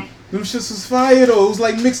 Them shits was fire though. It was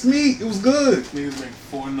like mixed meat. It was good. Niggas make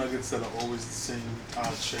 4 nuggets that are always the same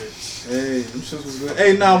odd shapes. Hey, them shits was good.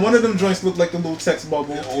 Hey, now one of them joints looked like the little text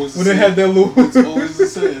bubble Always when they had their little. It's always the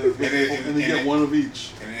same. And they get one of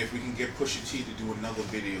each. And if we can get Pusha T to do another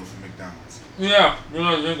video for McDonald's. Yeah,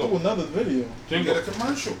 Oh, another video. Get a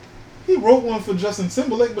commercial. He wrote one for Justin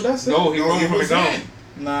Timberlake, but that's it. No, he wrote for McDonald's.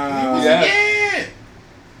 Nah. Yeah.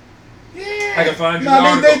 I can find you.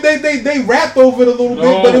 Nah, they rapped over it a little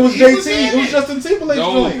bit, but it was JT. It was Justin Timberlake's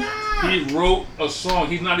No, joint. he wrote a song.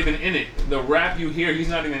 He's not even in it. The rap you hear, he's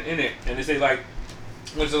not even in it. And they say like,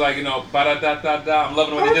 what's it like? You know, ba da da da da. I'm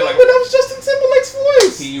loving what they did. Like, But that was Justin Timberlake's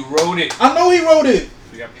voice. he wrote it. I know he wrote it.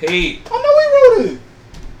 He got paid. I know he wrote it.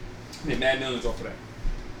 Made mad millions off of that.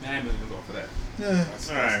 Mad millions off of that. Yeah.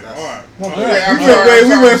 Alright. We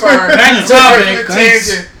went Back to topic.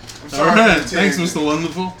 Tangent. I'm sorry. Alright, thanks, Mr.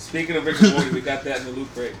 Wonderful. Speaking of Rick and Morty, we got that in the loot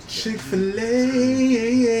crate.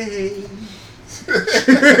 Chick-fil-A.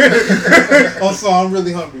 Oh, so I'm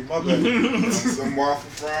really hungry. My bad. Some waffle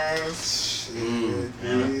fries. And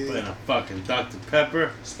a fucking Dr.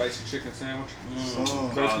 Pepper. Spicy chicken sandwich.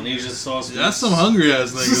 Polynesian sauce. That's some hungry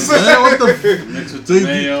ass niggas, man. What the Mixed with the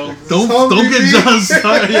mayo. Don't get John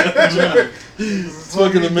started. It's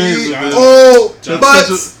fucking amazing, man. Oh, That's but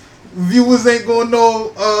such viewers ain't gonna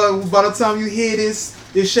know. By the time you hear this,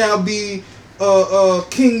 it shall be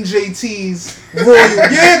King JT's royal.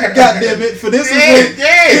 Yeah, goddamn it! For this is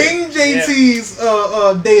King JT's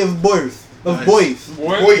day of birth. Of birth. You know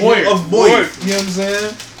what I'm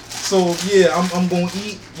saying? So yeah, I'm gonna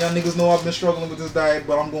eat. Y'all niggas know I've been struggling with this diet,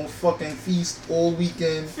 but I'm gonna fucking feast all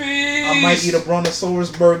weekend. I might eat a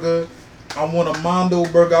brontosaurus burger. I want a Mondo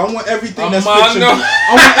burger. I want everything that's fictional.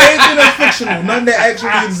 I want everything that's fictional. Nothing that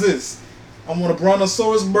actually exists. I want a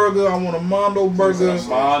brontosaurus burger. I want a Mondo burger.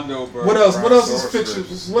 Mondo burger. What else? What else is fictional?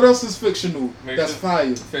 What else is fictional? That's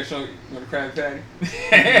fire. Fictional. You want a Krabby Patty?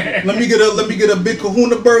 Let me get a big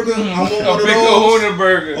Kahuna burger. I want one of big those. Kahuna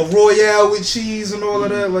burger. A Royale with cheese and all of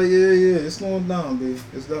that. Like yeah, it's going down, babe.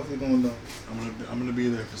 It's definitely going down. I'm gonna be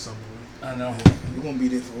there for some of it. I know. You're gonna be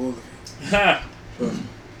there for all of it. Trust me.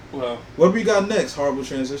 Well, what do we got next? Horrible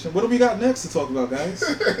transition. What do we got next to talk about, guys?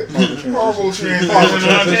 Horrible transition.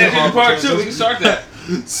 Part 2. We can start that.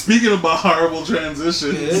 Speaking about horrible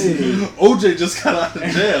transitions, OJ just got out of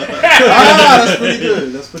jail. That's pretty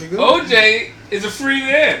good. That's pretty good. OJ is a free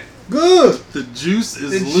man. Good. The juice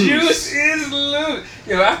is The loose. juice is loose.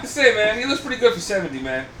 Yo, I have to say, man, he looks pretty good for 70,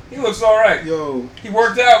 man. He looks all right. Yo, He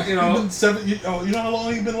worked out, you He know. been you know how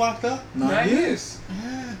long he been locked up? 9 years.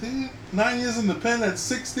 Yeah, dude. 9 years in the pen at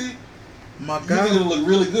 60. My You guy. either look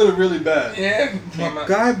really good or really bad. Yeah. My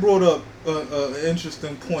guy brought up an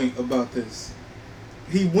interesting point about this.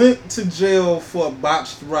 He went to jail for a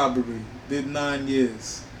botched robbery, did 9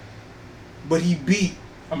 years, but he beat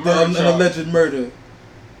an alleged murder.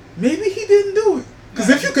 Maybe he didn't do it. Because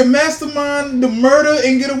if you can mastermind the murder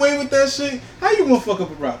and get away with that shit, how you gonna fuck up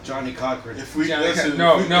a robbery? Johnny Cochran. If we Johnny listen,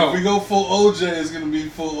 no. if we go full OJ, it's gonna be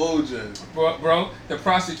full OJ. Bro, the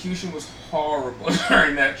prosecution was horrible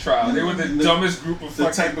during that trial. They were the dumbest group of The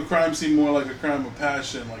fucking... type of crime seemed more like a crime of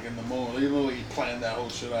passion, like in the moment. They look like he planned that whole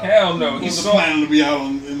shit out. Hell no. He was planning to be out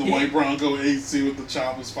in the white Bronco AC with the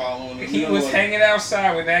choppers following him. He was hanging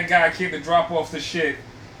outside when that guy came to drop off the shit.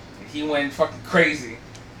 And he went fucking crazy.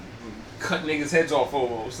 Cut niggas' heads off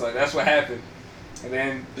almost. Like, that's what happened. And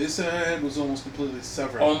then... They said her head was almost completely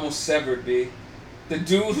severed. Almost severed, B. The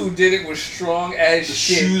dude who did it was strong as The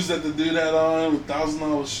shit. shoes that the dude had on, with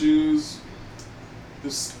 $1,000 shoes.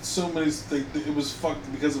 There's so many things. It was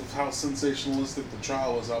fucked because of how sensationalistic the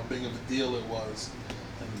trial was, how big of a deal it was.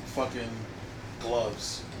 And fucking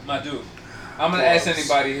gloves. My dude. I'm going to ask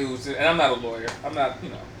anybody who's... And I'm not a lawyer. I'm not, you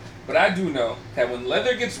know. But I do know that when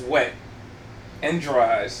leather gets wet and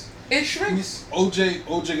dries... It shrinks.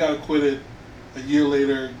 OJ got acquitted. A year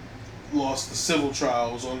later, lost the civil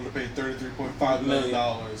trial. Was ordered to pay $33.5 million,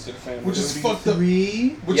 To the family. which is fucked up. Which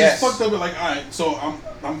Yes. is fucked up. Like, all right, so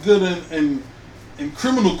I'm good in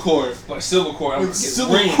criminal court, But civil court, I'm but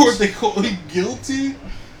civil court they call him guilty.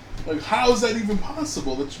 Like, how is that even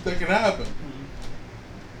possible that could happen?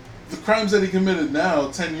 The crimes that he committed now,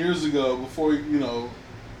 10 years ago, before you know.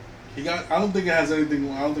 I don't think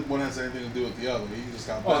one has anything to do with the other. He just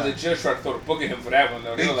got bad. Oh, the judge tried to throw the book at him for that one,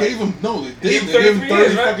 though. They were gave like, him They gave him 30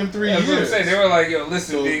 right? fucking 3 That's years. what I'm saying. They were like, yo,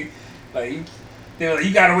 listen, So- big. Like, they were like,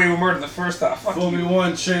 you got away with murder the first time. Fuck Fool you. me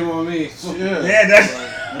once, shame on me. Yeah. Yeah,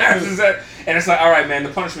 that's... And it's like, all right, man, the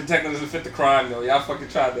punishment technically doesn't fit the crime, though. Y'all fucking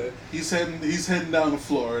tried that. He's heading down to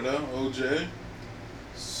Florida, OJ.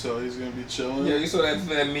 So he's gonna be chilling. Yeah, you saw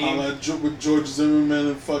that meme? With George Zimmerman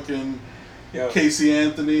and fucking Yo. Casey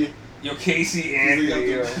Anthony. Yo, Casey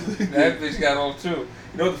Anthony, yo. That bitch got off, too. You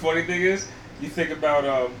know what the funny thing is? You think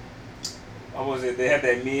about, what was it? They had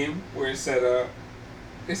that meme where it said,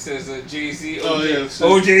 it says Jay-Z,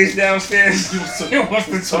 OJ's downstairs. He wants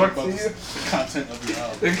to talk to you. The content of your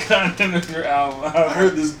album. The content of your album. I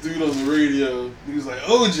heard this dude on the radio. He was like,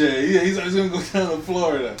 OJ, yeah, he's going to go down to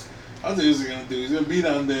Florida. I think he's going to do. He's going to be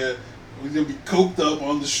down there. He's going to be coked up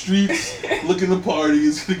on the streets, looking to party.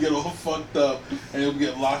 He's going to get all fucked up, and he'll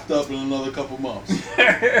get locked up in another couple months.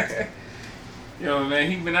 Yo,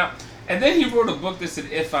 man, he been out. And then he wrote a book that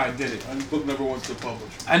said, If I Did It. And the book never went to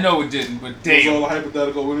publish. I know it didn't, but It damn. was all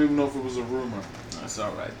hypothetical. We didn't even know if it was a rumor. That's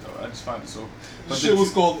all right, though. I just find it so... The shit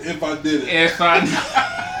was called If I Did It. If I...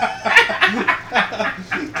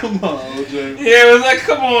 Come on, OJ. Yeah, it was like,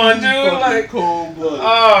 come on, dude. Like, cold blood.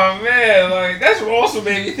 oh, man. Like, that's what also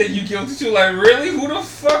made me think you guilty, too. Like, really? Who the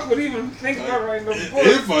fuck would even think about writing a book?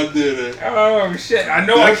 If I did it. Oh, shit. I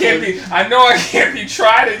know I can't be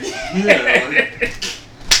tried again. Yeah.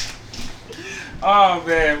 Oh,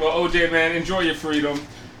 man. Well, OJ, man, enjoy your freedom.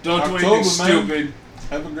 Don't do anything stupid.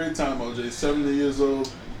 Have a great time, OJ. 70 years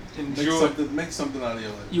old. Enjoy. Make something out of your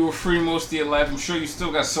life. You were free most of your life. I'm sure you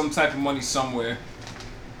still got some type of money somewhere.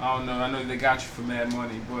 I don't know. I know they got you for mad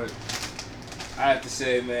money, but I have to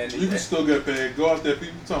say, man. You can still get paid. Go out there.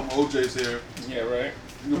 People tell them OJ's here. Yeah, right.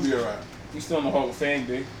 You'll be alright. You still in the Hall of Fame,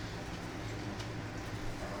 big.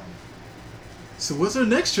 So what's our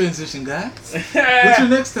next transition, guys? What's your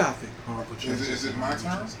next topic? Is it my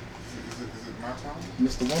turn? Is it my turn?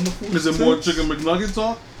 Mr. Wonderful. Is it more Chicken McNugget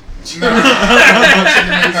talk? Schedule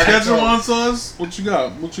Szechuan sauce? What you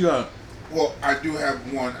got? Well, I do have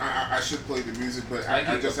one. I should play the music, but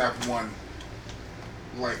I just have one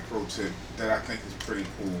light pro tip that I think is pretty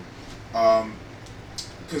cool.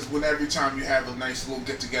 Because every time you have a nice little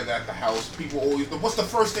get together at the house, people always. What's the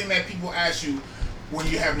first thing that people ask you when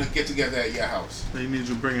you're having a get together at your house? They need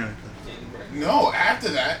you to bring anything. No, after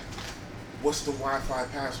that, what's the Wi-Fi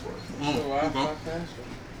password?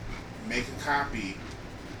 Make a copy.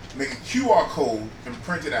 Make a QR code and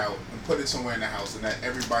print it out and put it somewhere in the house, and that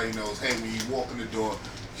everybody knows, hey, when you walk in the door,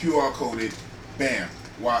 QR coded, bam,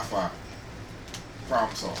 Wi-Fi.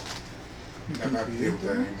 Problem solved. Never have to deal with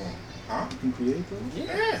that anymore. Huh? You can create those?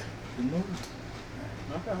 Yeah.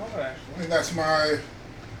 Okay, hold on, actually. And that's my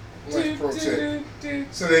life pro tip.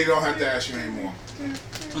 So they don't have to ask you anymore.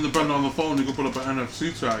 And depending on the phone, you can put up an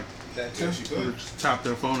NFC tag. That too. Yes, you could. Just tap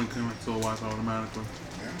their phone and connect to the Wi-Fi automatically.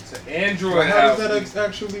 It's an Android But how house. does that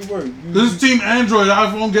actually work? This is Team Android.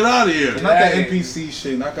 iPhone, get out of here. Not that NPC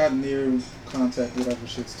shit. I got near contact whatever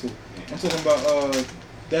shits too. I'm talking about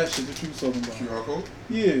that shit that you was talking about. QR code?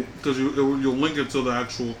 Yeah. Because you'll link it to the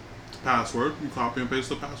actual password. You copy and paste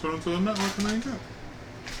the password into the network, and then you go.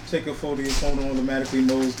 Take a photo, your phone automatically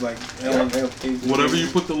knows like LFK. Whatever you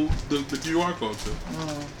put the QR code to.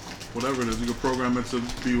 Whatever it is, you can program it to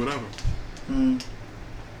be whatever. I don't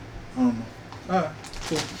know. Alright,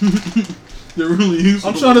 cool. They're really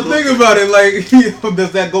useful. I'm trying to think about it. Like,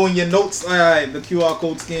 does that go in your notes? Alright, the QR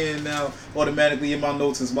code scan now automatically in my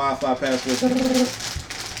notes is Wi-Fi password.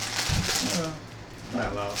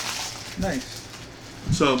 Not loud. Nice.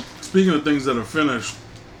 So, speaking of things that are finished,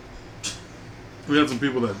 we had some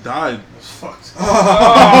people that died. Fucked. Oh,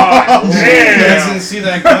 I damn. didn't see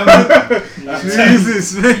that coming.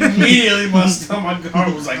 Jesus, man. Immediately my stomach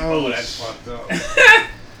was like, oh, that's fucked up.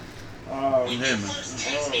 Yeah, man.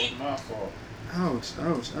 My fault. Ouch.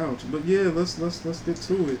 But yeah, let's get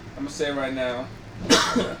to it. I'm gonna say it right now.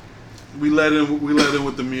 We let in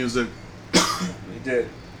with the music. We did.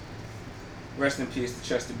 Rest in peace to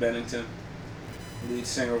Chester Bennington, lead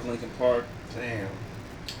singer of Linkin Park. Damn.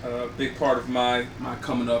 A big part of my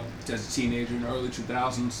coming up as a teenager in the early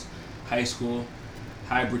 2000s, high school,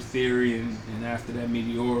 Hybrid Theory, and after that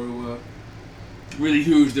Meteora were really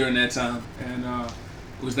huge during that time. And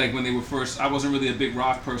it was like when they were first, I wasn't really a big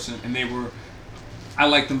rock person, and I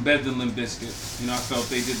liked them better than Limp Bizkit. You know, I felt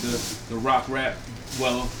they did the rock rap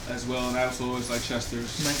as well, and I also always liked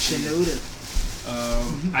Chester's.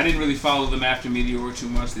 I didn't really follow them after Meteora too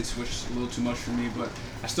much. They switched a little too much for me, but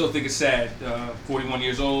I still think it's sad. 41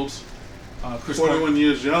 years old. 41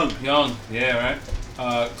 years young. Young, yeah,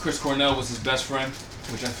 right. Chris Cornell was his best friend,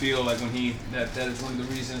 which I feel like when that is one of the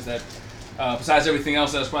reasons that, besides everything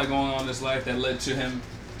else that was probably going on in his life, that led to him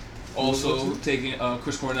also taking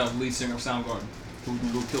Chris Cornell, the lead singer of Soundgarden, who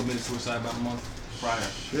killed committed suicide about a month prior.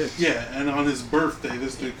 Shit. Yeah, and on his birthday,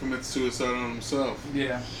 this dude commits suicide on himself.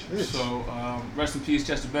 Yeah. Shit. So rest in peace,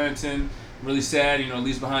 Chester Bennington. Really sad.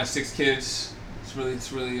 Leaves behind 6 kids. It's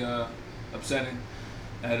really upsetting.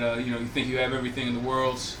 That you think you have everything in the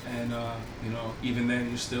world, and even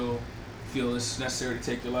then you still feel it's necessary to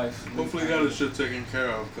take your life. Hopefully, he got his shit taken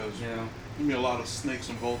care of, because Yeah. there'll be a lot of snakes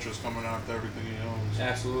and vultures coming after everything he owns.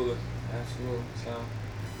 Absolutely. So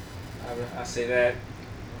I say that.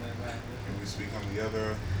 Can we speak on the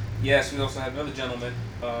other? Yes, we also have another gentleman,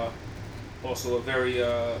 also a very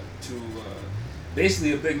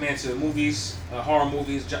basically a big man to movies, horror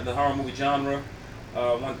movies, the horror movie genre.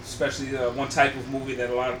 One type of movie that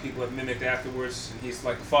a lot of people have mimicked afterwards. He's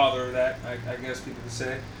like the father of that, I guess people could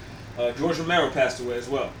say. George Romero passed away as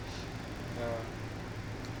well.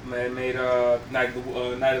 Man made Night of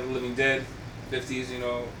the Living Dead, 50s.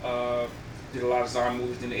 Did a lot of zombie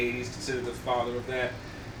movies in the 80s. Considered the father of that.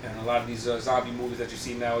 And a lot of these zombie movies that you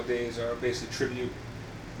see nowadays are basically tribute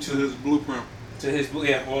To his blueprint. to his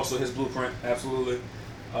also his blueprint, absolutely.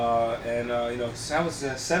 That was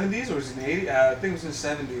 70s or was it in the 80s? I think it was in the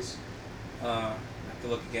 70s. I have to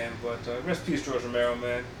look again, but rest in peace, George Romero,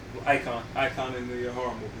 man, icon in the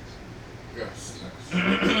horror movies. Yes.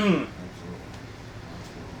 Absolutely.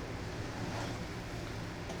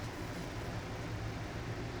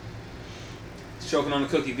 Choking on the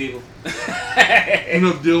cookie, people.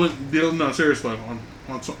 Dealing. No, seriously,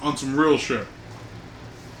 on some real shit.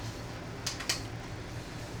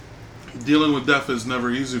 Dealing with death is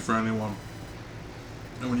never easy for anyone.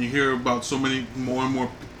 And when you hear about so many more and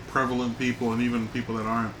more prevalent people, and even people that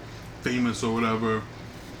aren't famous or whatever,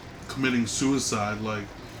 committing suicide, like,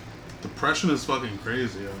 depression is fucking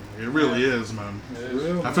crazy. It really is, man.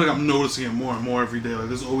 Real, I feel like I'm noticing it more and more every day. Like,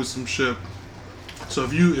 there's always some shit. So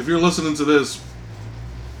if you're listening to this,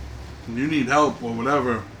 and you need help or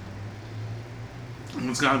whatever, and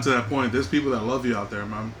it's gotten to that point, there's people that love you out there,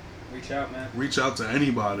 man. Reach out, man. Reach out to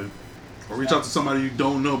anybody. Or reach out to somebody you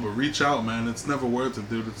don't know, but reach out, man. It's never worth it,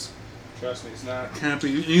 dude. Trust me, it's not. Can't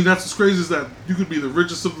be. That's what's crazy, is that you could be the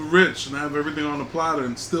richest of the rich and have everything on the platter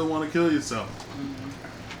and still want to kill yourself.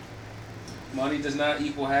 Mm-hmm. Money does not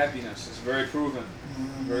equal happiness. It's very proven.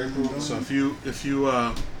 Very proven. So if you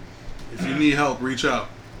need help, reach out.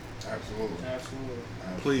 Absolutely.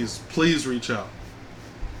 Please reach out.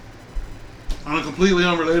 On a completely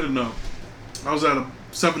unrelated note, I was at a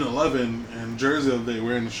 7-Eleven in Jersey the other day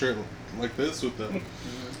wearing a shirt like this with the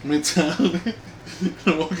Midtown.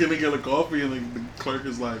 I walk in to get a coffee, and the clerk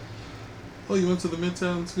is like, "Oh, you went to the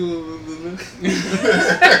Midtown school?"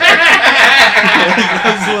 I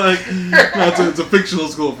was like, no, it's a fictional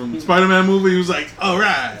school from Spider-Man movie. He was like, "All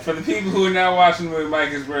right." For the people who are not watching where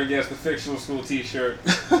Mike is wearing, yes, the fictional school T-shirt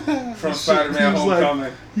from Spider-Man Homecoming.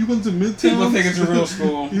 Like, you went to Midtown? People think it's a real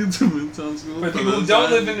school. You went to Midtown school? For people who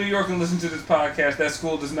don't live in New York and listen to this podcast, that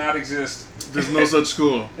school does not exist. There's no such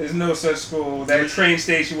school. There's no such school. That train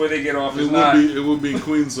station where they get off is It not. would be in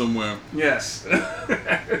Queens somewhere. Yes.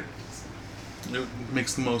 It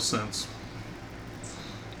makes the most sense. I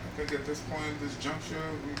think at this point, this juncture,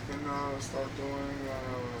 we can start doing.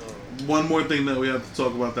 One more thing that we have to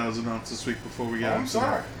talk about that was announced this week before we get I'm into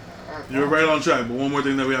sorry. You're right on track, but one more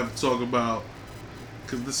thing that we have to talk about,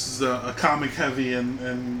 because this is a comic heavy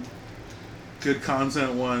and good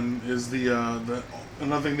content one, is the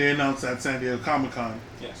another thing they announced at San Diego Comic-Con.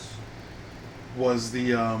 Yes. Was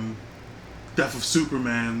the Death of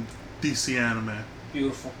Superman DC anime.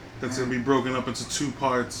 Beautiful. That's going to be broken up into 2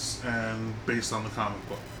 parts and based on the comic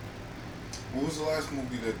book. What was the last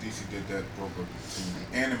movie that DC did that broke up to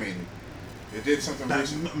animated? It did something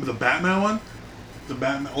recent. The Batman one? The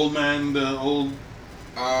Batman, old man, the old...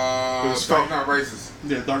 Dark Knight Rises.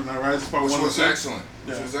 Yeah, Dark Knight Rises part Which 1 was and 2. excellent.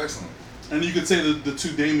 Yeah. Which was excellent. And you could say the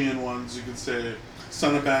 2 Damian ones, you could say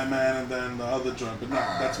Son of Batman and then the other joint, but no,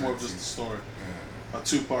 that's more of just the story. Yeah. A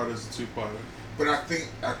 2-part is a 2-parter. But I think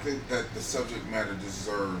that the subject matter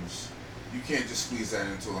deserves. You can't just squeeze that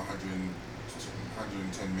into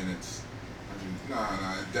 110 minutes.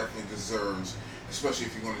 Nah, it definitely deserves, especially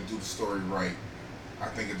if you're going to do the story right. I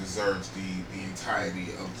think it deserves the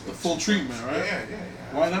entirety of The full treatment, right? Yeah.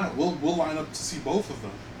 Why not? We'll line up to see both of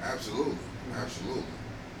them. Absolutely.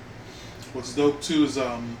 What's dope too is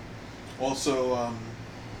also oh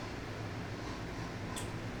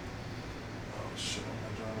shit,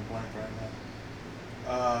 I'm drawing a blank right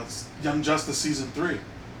now. Young Justice season 3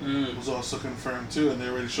 was also confirmed too, and they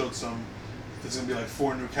already showed some. There's gonna be like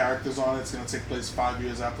 4 new characters on it. It's gonna take place 5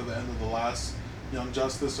 years after the end of the last Young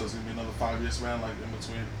Justice, so it's gonna be another 5 year span, like in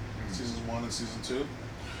between seasons 1 and season 2.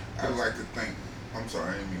 I'd like to think. I'm sorry,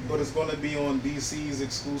 I didn't mean. But it's going to be on DC's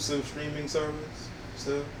exclusive streaming service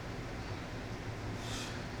still.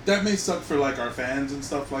 that may suck for like our fans and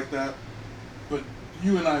stuff like that, but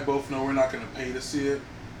you and I both know we're not gonna pay to see it.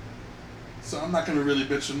 So I'm not gonna really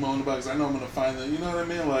bitch and moan about it because I know I'm gonna find that. You know what I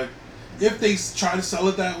mean? Like, if they try to sell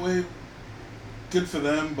it that way, good for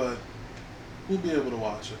them. But we'll be able to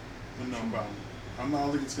watch it with no problem. I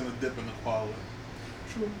don't think it's gonna dip in the quality.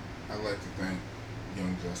 True. I'd like to thank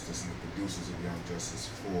Young Justice and the producers of Young Justice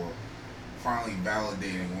for finally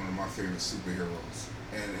validating one of my favorite superheroes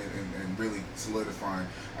and really solidifying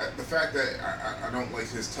the fact that I don't like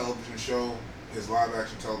his television show, his live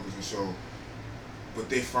action television show, but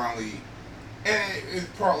they finally, and it's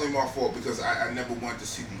partly my fault because I never wanted to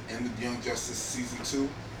see the end of Young Justice season 2.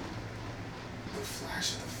 The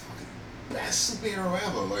Flash is the fucking best superhero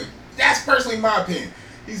ever. Like, that's personally my opinion.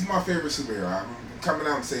 He's my favorite superhero. I'm coming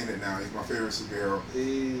out and saying it now. He's my favorite superhero.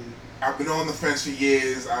 I've been on the fence for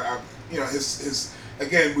years. You know, his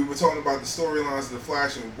again, we were talking about the storylines of the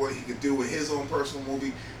Flash and what he could do with his own personal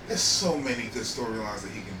movie. There's so many good storylines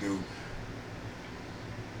that he can do.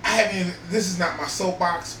 This is not my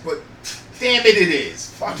soapbox, but damn it is.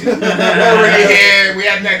 Fuck it. We're already here. We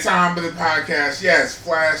had that time for the podcast. Yes,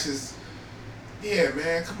 Flash is. Yeah,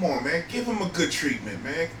 man. Come on, man. Give him a good treatment,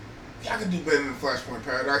 man. Y'all can do better than the Flashpoint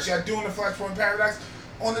Paradox. Y'all doing the Flashpoint Paradox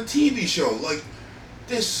on the TV show. Like,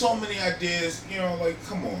 there's so many ideas. You know, like,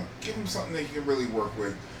 come on. Give him something that he can really work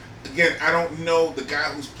with. Again, I don't know the guy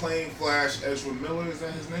who's playing Flash, Ezra Miller, is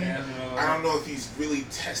that his name? Yeah, I don't know if he's really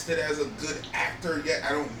tested as a good actor yet.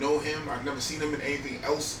 I don't know him. I've never seen him in anything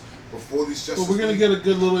else before these Justice But we're going to get a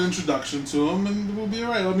good little introduction to him, and we'll be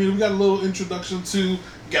alright. I mean, we got a little introduction to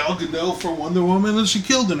Gal Gadot for Wonder Woman, and she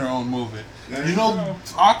killed in her own movie. You know,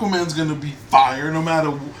 Aquaman's going to be fire no matter,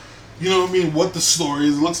 you know what I mean, what the story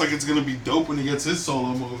is. It looks like it's going to be dope when he gets his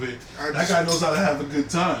solo movie. That guy knows how to have a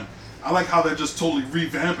good time. I like how they're just totally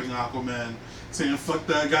revamping Aquaman, saying fuck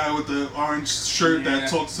that guy with the orange shirt that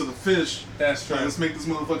talks to the fish. That's true. Let's make this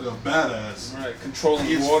motherfucker a badass. Right, controlling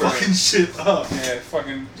He's water. fucking shit up. Yeah,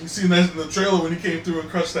 fucking. You seen that in the trailer when he came through and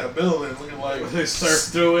crushed that building, looking like They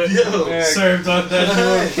surfed through it. Yo, Yeah. Surfed on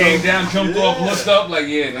that. Came down, jumped off, looked up, like,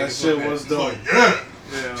 yeah, That nigga, shit fuck was it's dope. like, yeah.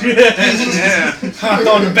 Yeah. Hopped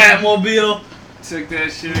on the Batmobile. Took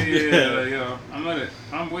that shit, yeah, yo.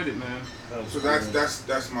 I'm with it, man. So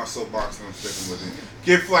that's my soapbox and I'm sticking with it.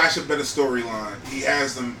 Give Flash a better storyline. He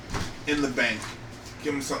has them in the bank.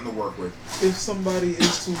 Give him something to work with. If somebody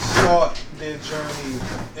is to start their journey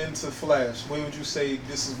into Flash, where would you say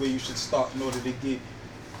this is where you should start in order to get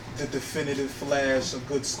the definitive Flash, a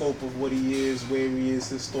good scope of what he is, where he is,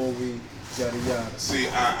 his story, yada yada? See,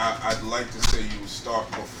 I'd like to say you start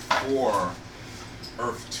before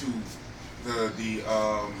Earth 2. The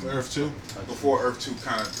Earth 2? before Earth 2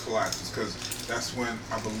 kind of collapses, because that's when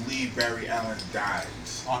I believe Barry Allen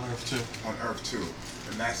dies On Earth 2. on Earth 2,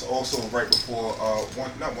 and that's also right before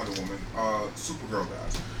not Wonder Woman, Supergirl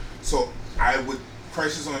dies. So I would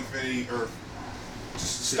Crisis on Infinity Earth.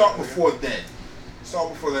 Just start before then. Start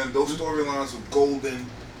before then. Those storylines were golden.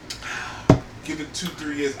 Give it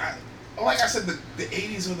 2-3 years. Like I said, the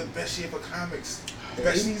 80s were the best year for comics. The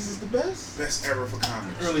 80s is the best? Best era for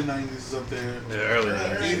comics. Early 90s is up there. Yeah, early.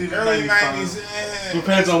 Early 90s.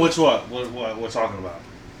 Depends on which what we're talking about.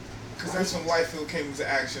 Because that's when Liefeld came into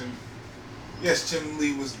action. Yes, Jim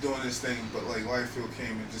Lee was doing his thing, but like Liefeld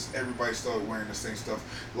came and just everybody started wearing the same stuff.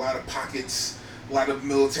 A lot of pockets, a lot of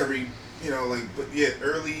military, you know, like, but yeah,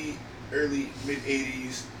 early mid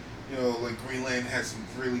 80s, you know, like Green Lantern had some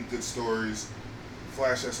really good stories.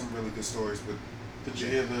 Flash had some really good stories, but Did you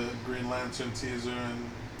hear the Green Lantern teaser and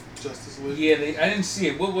Justice League? Yeah, I didn't see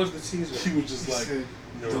it. What was the teaser? He was just like,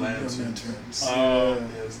 no The lanterns. lanterns.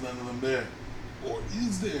 There's none of them there. Or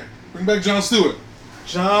is there? Bring back Jon Stewart.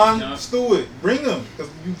 John Stewart, bring him,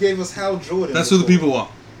 because you gave us Hal Jordan. That's who the before. people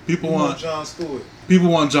want. People want John Stewart. People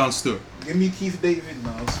want Jon Stewart. Give me Keith David.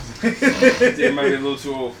 No, They might be a little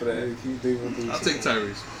too old for that. Keith David. I'll take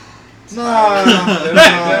Tyrese. Nah.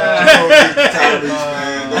 Tyrese,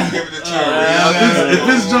 man. Don't give it to Tyrese. If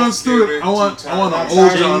it's Jon Stewart, I want an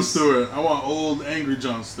old Jon Tyrese. Stewart. I want old angry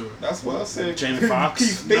Jon Stewart. That's what I said. Jamie Foxx?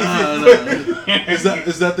 Keith David. Nah. Is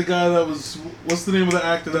that the guy that was? What's the name of the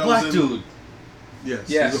actor that Black was in? dude. Yes.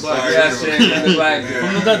 Yes, he's a black yes, dude. yeah, the black dude.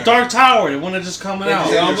 From the Dark Tower, the one that just coming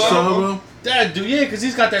out. Yeah. Idris Elba. That dude, yeah, because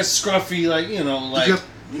he's got that scruffy, like, you know, like.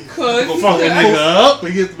 He Could. Go fuck a Yeah, nigga up.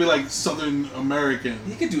 But he has to be like Southern American.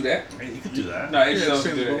 He could do that. Hey, you could do that. No, he Yeah,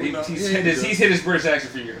 doesn't do changeable. that. No, He's yeah, he does. hit his British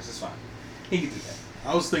accent for years. It's fine. He could do that.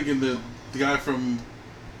 I was thinking the guy from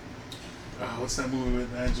what's that movie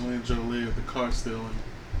with Angelina Jolie with the car stealing?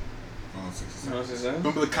 You know what I'm saying?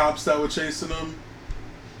 Remember the cops that were chasing him?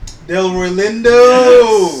 Delroy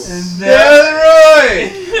Lindo.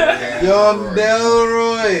 Delroy! Yeah, Young right. I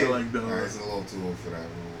Delroy. like Nah, Delroy. he's a little too old for that role.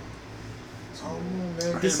 Oh, man.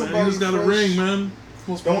 Hey, Get man, somebody he just got a fresh. ring, man.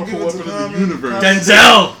 Most Don't powerful give it to weapon in Common. the universe.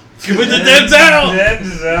 Denzel! Give it to Denzel!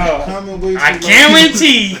 Denzel. Common way I too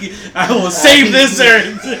guarantee I will save this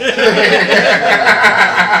earth.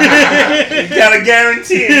 You gotta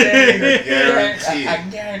guarantee it, man. Guarantee I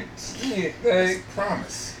it. guarantee it. That's Like, a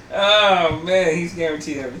promise. oh man, he's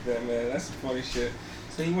guaranteed everything, man. That's some funny shit.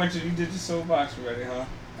 So you did your soapbox already, huh?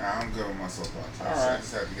 Nah, I'm good with my soapbox. All right. I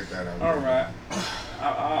just had to get that out. All right.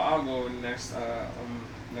 I'll go next.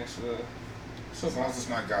 Next for the As long as soapbox. it's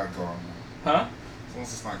not Guy Gardner. Huh? As long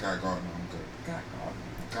as it's not Guy Gardner, I'm good. God, God.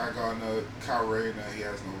 Guy Gardner, Kyle Rayner, he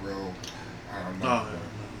has no real. I don't know. Oh, yeah.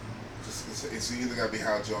 It's either gotta be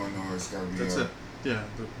Hal Jordan or it's gotta be That's it. Yeah,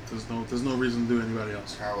 there's no reason to do anybody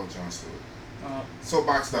else. Hal or John Stewart. Uh,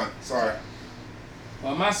 Soapbox done. Sorry.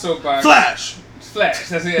 well, my soapbox. Flash! Flash.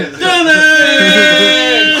 That's it.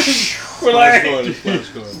 Flash We're like, Gordon, Flash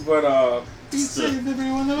Gordon. but He saved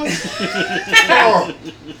every one of us.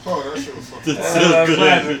 Oh, that shit was fucking. That's so good.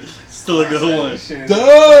 classic. Still a good one. Shit.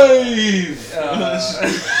 Dave!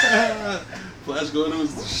 Uh, Flash Gordon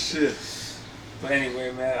was the shit. But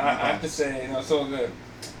anyway, man, I have to say, it's all good.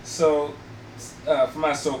 So, for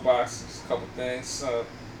my soapbox, just a couple things.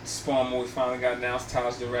 Spawn movie finally got announced.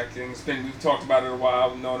 Todd's directing. We've talked about it a while.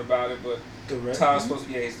 We've known about it, but Todd's supposed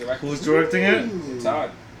to. Yeah, he's directing. Who's directing it? Todd.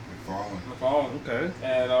 Falling. McFarlane. Okay.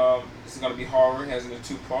 And it's gonna be horror. It has it in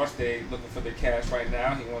 2 parts. They looking for their cast right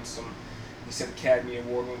now. He wants some. He said Academy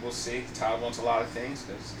Award win. We'll see. Todd wants a lot of things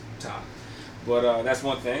because Todd. But that's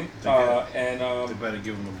one thing. They better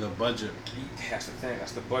give him a good budget. That's the thing.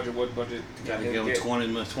 That's the budget. What budget? Gotta he'll give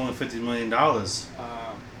him get. $50 million.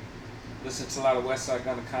 Listen to a lot of West Side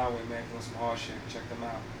Gun and Conway, man. Doing some hard shit. Check them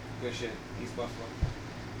out. Good shit. East Buffalo.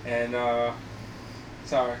 And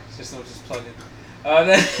sorry, just plug it.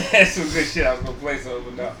 That's some good shit. I was gonna play some,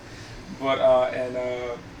 but no. But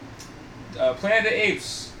Planet of the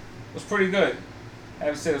Apes was pretty good. I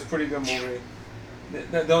have to say it was a pretty good movie.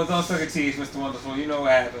 Don't suck a tease, Mr. Wonderful. You know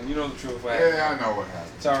what happened. You know the truth. What happened. Yeah, I know what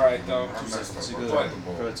happened. It's all right though. I'm messed up. Good. About the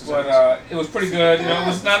ball. But it was pretty good. You know, it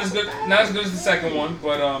was not as good as the second one,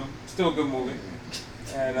 but still a good movie.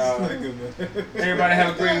 And everybody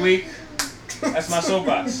have a great week. That's my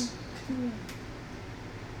soapbox.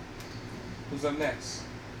 Who's up next?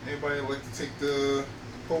 Anybody like to take the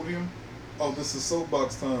podium? Oh, this is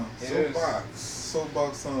soapbox time. It is. Soapbox.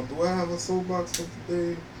 Soapbox time. Do I have a soapbox for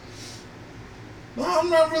today? No, I'm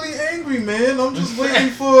not really angry, man. I'm just waiting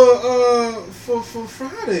for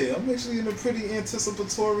Friday. I'm actually in a pretty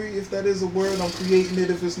anticipatory, if that is a word. I'm creating it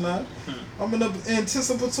if it's not. I'm in an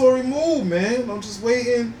anticipatory mood, man. I'm just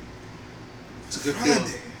waiting. It's a good Friday.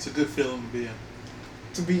 feeling. It's a good feeling to be in.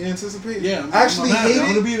 To be anticipated. Yeah, I actually hate I'm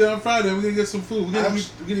gonna it. be there on Friday. We're gonna get some food. We're gonna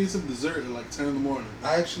Actu- eat some dessert at like 10 in the morning.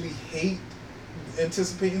 I actually hate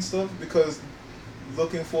anticipating stuff because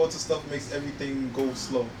looking forward to stuff makes everything go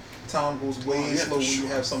slow. Time goes way slow when you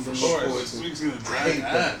have something to look forward This to. week's gonna I drag hate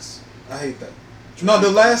that. ass. I hate that. No,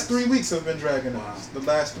 the last 3 weeks have been dragging us. The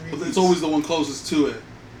last 3 But weeks. it's always the one closest to it.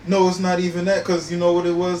 No, it's not even that, because you know what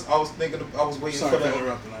it was? I was waiting Sorry for for the...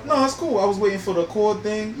 interrupting. No, it's cool. I was waiting for the chord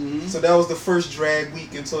thing. Mhm. So that was the first drag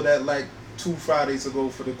week until that, like, 2 Fridays ago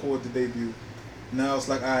for the chord to debut. Now it's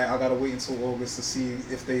like, alright, I gotta wait until August to see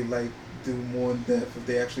if they, like, do more in depth, if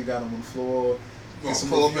they actually got them on the floor. Gonna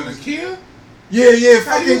pull up in a Kia? Yeah,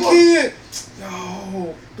 How fucking you look? kid.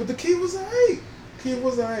 Yo, but the kid was alright. Kid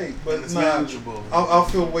was alright, but It's nah, manageable. I'll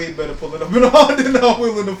feel way better pulling up in a Honda than I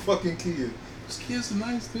will in a fucking kid. This kid's a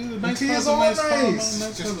nice dude. The Nice kids car, all nice car, nice. man.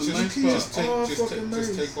 Nice Just car, nice kids car. all fucking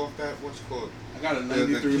nice. take off that, what's it called? I got a The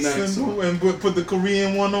 93 next. Simple and put the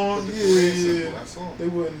Korean one on. Put the Yeah, Korean yeah, symbol, yeah. that's all. They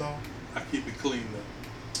wouldn't know. I keep it clean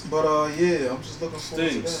though. But yeah, I'm just looking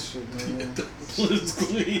forward to that Stinks. shit, man. It's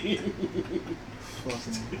clean.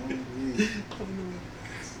 Fucking hungry.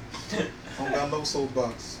 I don't got no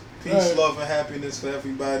soapbox. Peace, Right. love, and happiness for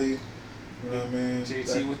everybody. You know what I mean?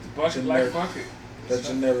 JT with the bucket, like generic- fuck it. That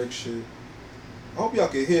generic shit. I hope y'all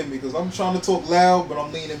can hear me because I'm trying to talk loud, but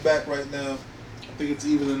I'm leaning back right now. I think it's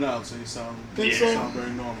evening out, so you sound, Think so? sound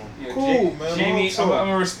very normal. Yeah, Cool, man. Jamie, Also- I'm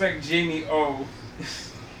gonna respect Jamie O.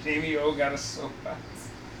 Jamie O got a soapbox.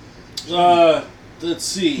 Let's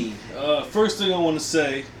see. First thing I want to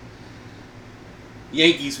say,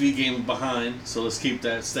 Yankees we game behind, so let's keep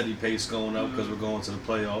that steady pace going up because we're going to the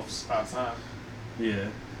playoffs. About time. Yeah.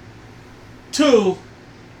 2,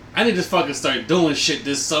 I need to fucking start doing shit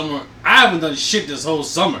this summer. I haven't done shit this whole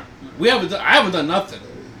summer. I haven't done nothing.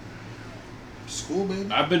 School, baby.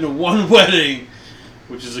 I've been to one wedding,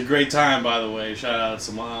 which is a great time, by the way. Shout out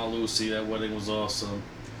to my Aunt Lucy. That wedding was awesome.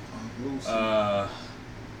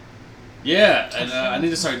 Yeah, and I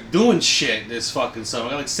need to start doing shit this fucking summer.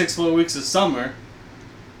 I got like 6 more weeks of summer,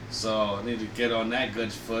 so I need to get on that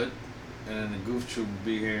good foot. And then the Goof Troop will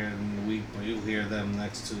be here in a week, but you'll hear them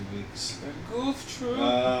next 2 weeks. The Goof Troop.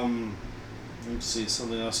 Let me see,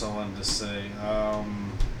 something else I wanted to say.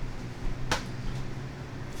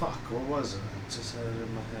 Fuck, what was it? I just had it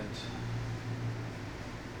in my head.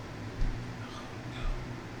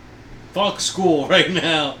 Fuck school right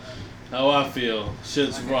now. How I feel.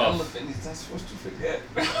 Shit's Like rough. an elephant, he's not supposed to forget.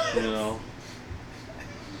 You know?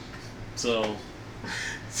 So.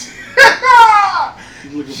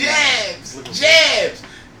 Jabs!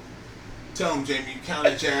 Tell him, Jamie, you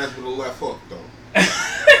counted jabs with a left hook, though.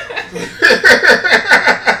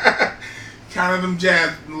 Counted them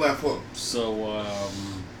jabs with the left hook. So,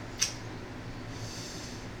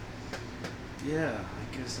 yeah,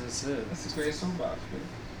 I guess that's it. That's a great song box, man.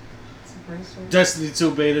 That's a great song. Destiny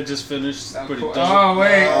 2 beta just finished. That's Pretty cool. dope. Oh,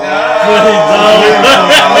 wait.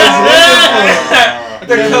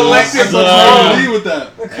 The collective I agree with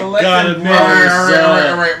that. The gotta collective. admit,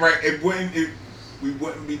 Right. We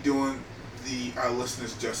wouldn't be doing our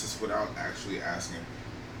listeners justice without actually asking,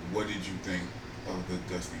 what did you think of the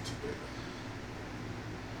Destiny 2 beta?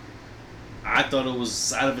 I thought it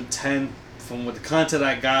was out of a 10 from what the content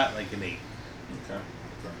I got, like an 8. Okay.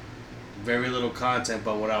 Very little content,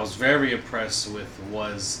 but what I was very impressed with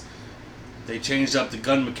was they changed up the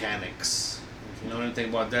gun mechanics. If you know anything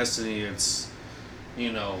about Destiny, it's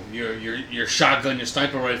your shotgun, your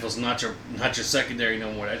sniper rifle's not your secondary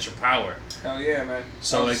no more. That's your power. Hell yeah, man.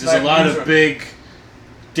 So like, there's a lot of big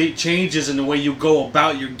changes in the way you go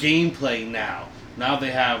about your gameplay now. Now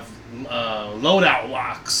they have loadout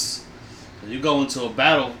locks. You go into a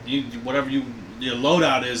battle, whatever your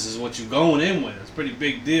loadout is what you're going in with. It's a pretty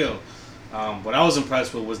big deal. What I was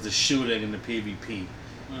impressed with was the shooting and the PvP.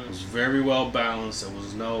 It was very well balanced. There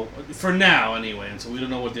was no, for now anyway, until we don't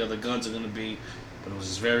know what the other guns are going to be, but it was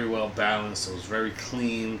just very well balanced. It was very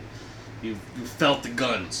clean. You felt the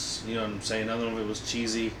guns. You know what I'm saying? None of it was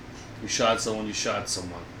cheesy. You shot someone. So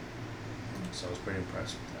I was pretty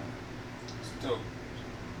impressed with that. It's dope.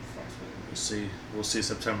 We'll see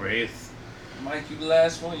September 8th. Mike, you the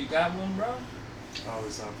last one. You got one, bro? I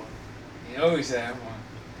always have one. You always have one.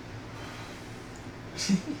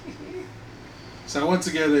 So I went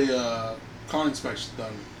to get a car inspection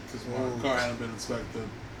done because my car hadn't been inspected.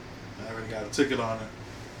 I already got a ticket on it.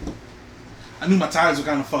 I knew my tires were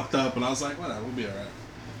kind of fucked up, and I was like, whatever, we'll be alright.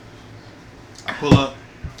 I pull up.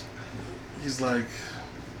 He's like,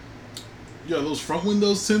 yo, are those front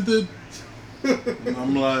windows tinted? And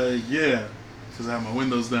I'm like, yeah, because I have my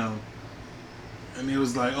windows down. And he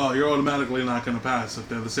was like, oh, you're automatically not going to pass if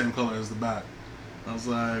they're the same color as the back. I was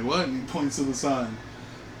like, what? And he points to the sign.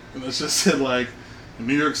 And it just said, like, in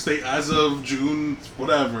New York State, as of June,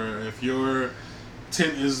 whatever, if your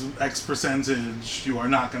tint is X percentage, you are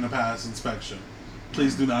not going to pass inspection.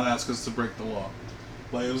 Please do not ask us to break the law.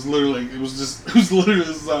 Like, it was literally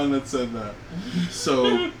a sign that said that.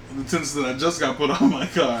 So, the tints that I just got put on my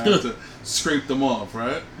car, I had to scrape them off,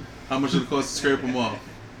 right? How much did it cost to scrape them off?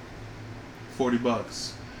 $40. $40.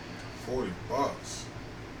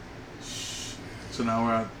 So now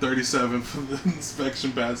we're at 37 for the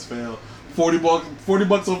inspection pass fail.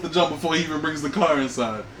 $40 off the jump before he even brings the car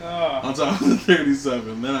inside. On top of the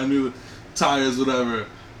 37. Then I knew the tires, whatever.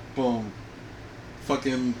 Boom.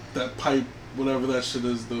 Fucking that pipe, whatever that shit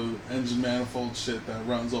is, the engine manifold shit that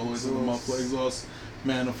runs all the way to the muffler exhaust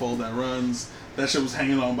manifold that runs. That shit was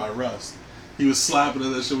hanging on by rust. He was slapping it,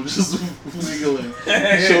 that shit was just wiggling.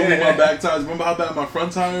 He showed me my back tires. Remember how bad my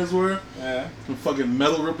front tires were? Yeah. The fucking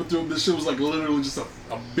metal ripping through them. This shit was like literally just a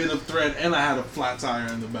bit of thread, and I had a flat tire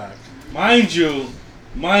in the back. Mind you,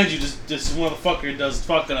 this motherfucker does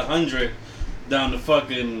fucking 100 down the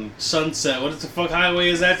fucking Sunset. What is the fuck highway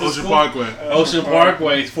is that? Ocean Parkway. Ocean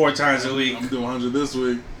Parkway 4 times a week. I'm doing 100 this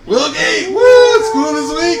week. Will Gate! Woo! It's school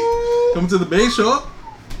this week! Coming to the Bay Shop.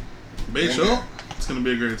 It's gonna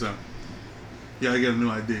be a great time. You gotta get a new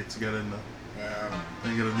ID to get in though.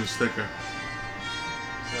 And get a new sticker.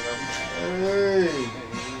 Hey.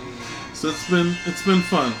 So it's been fun. It's been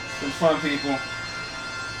fun, people.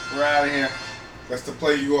 We're out of here. That's the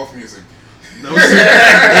play you off music.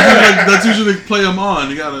 That's usually play them on.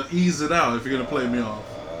 You gotta ease it out if you're gonna play me off.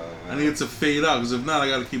 I need it to fade out because if not, I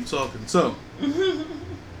gotta keep talking. So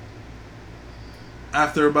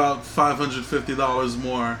after about $550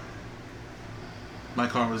 more, my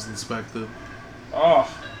car was inspected. Oh.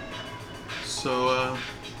 So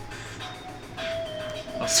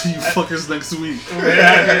I'll see you fuckers next week.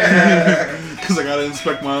 Because I gotta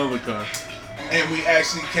inspect my other car. And we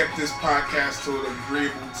actually kept this podcast to an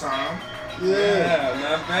agreeable time. Yeah.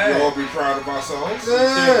 Not We bad. all be proud of ourselves.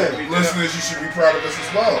 Yeah. Listeners, you should be proud of us as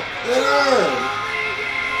well. Yeah.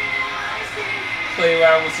 Play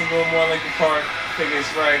around with some little more Linkin Park. I think it's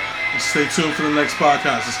right. Stay tuned for the next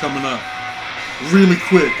podcast. It's coming up really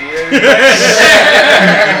quick.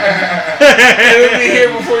 It'll be here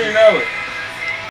before you know it.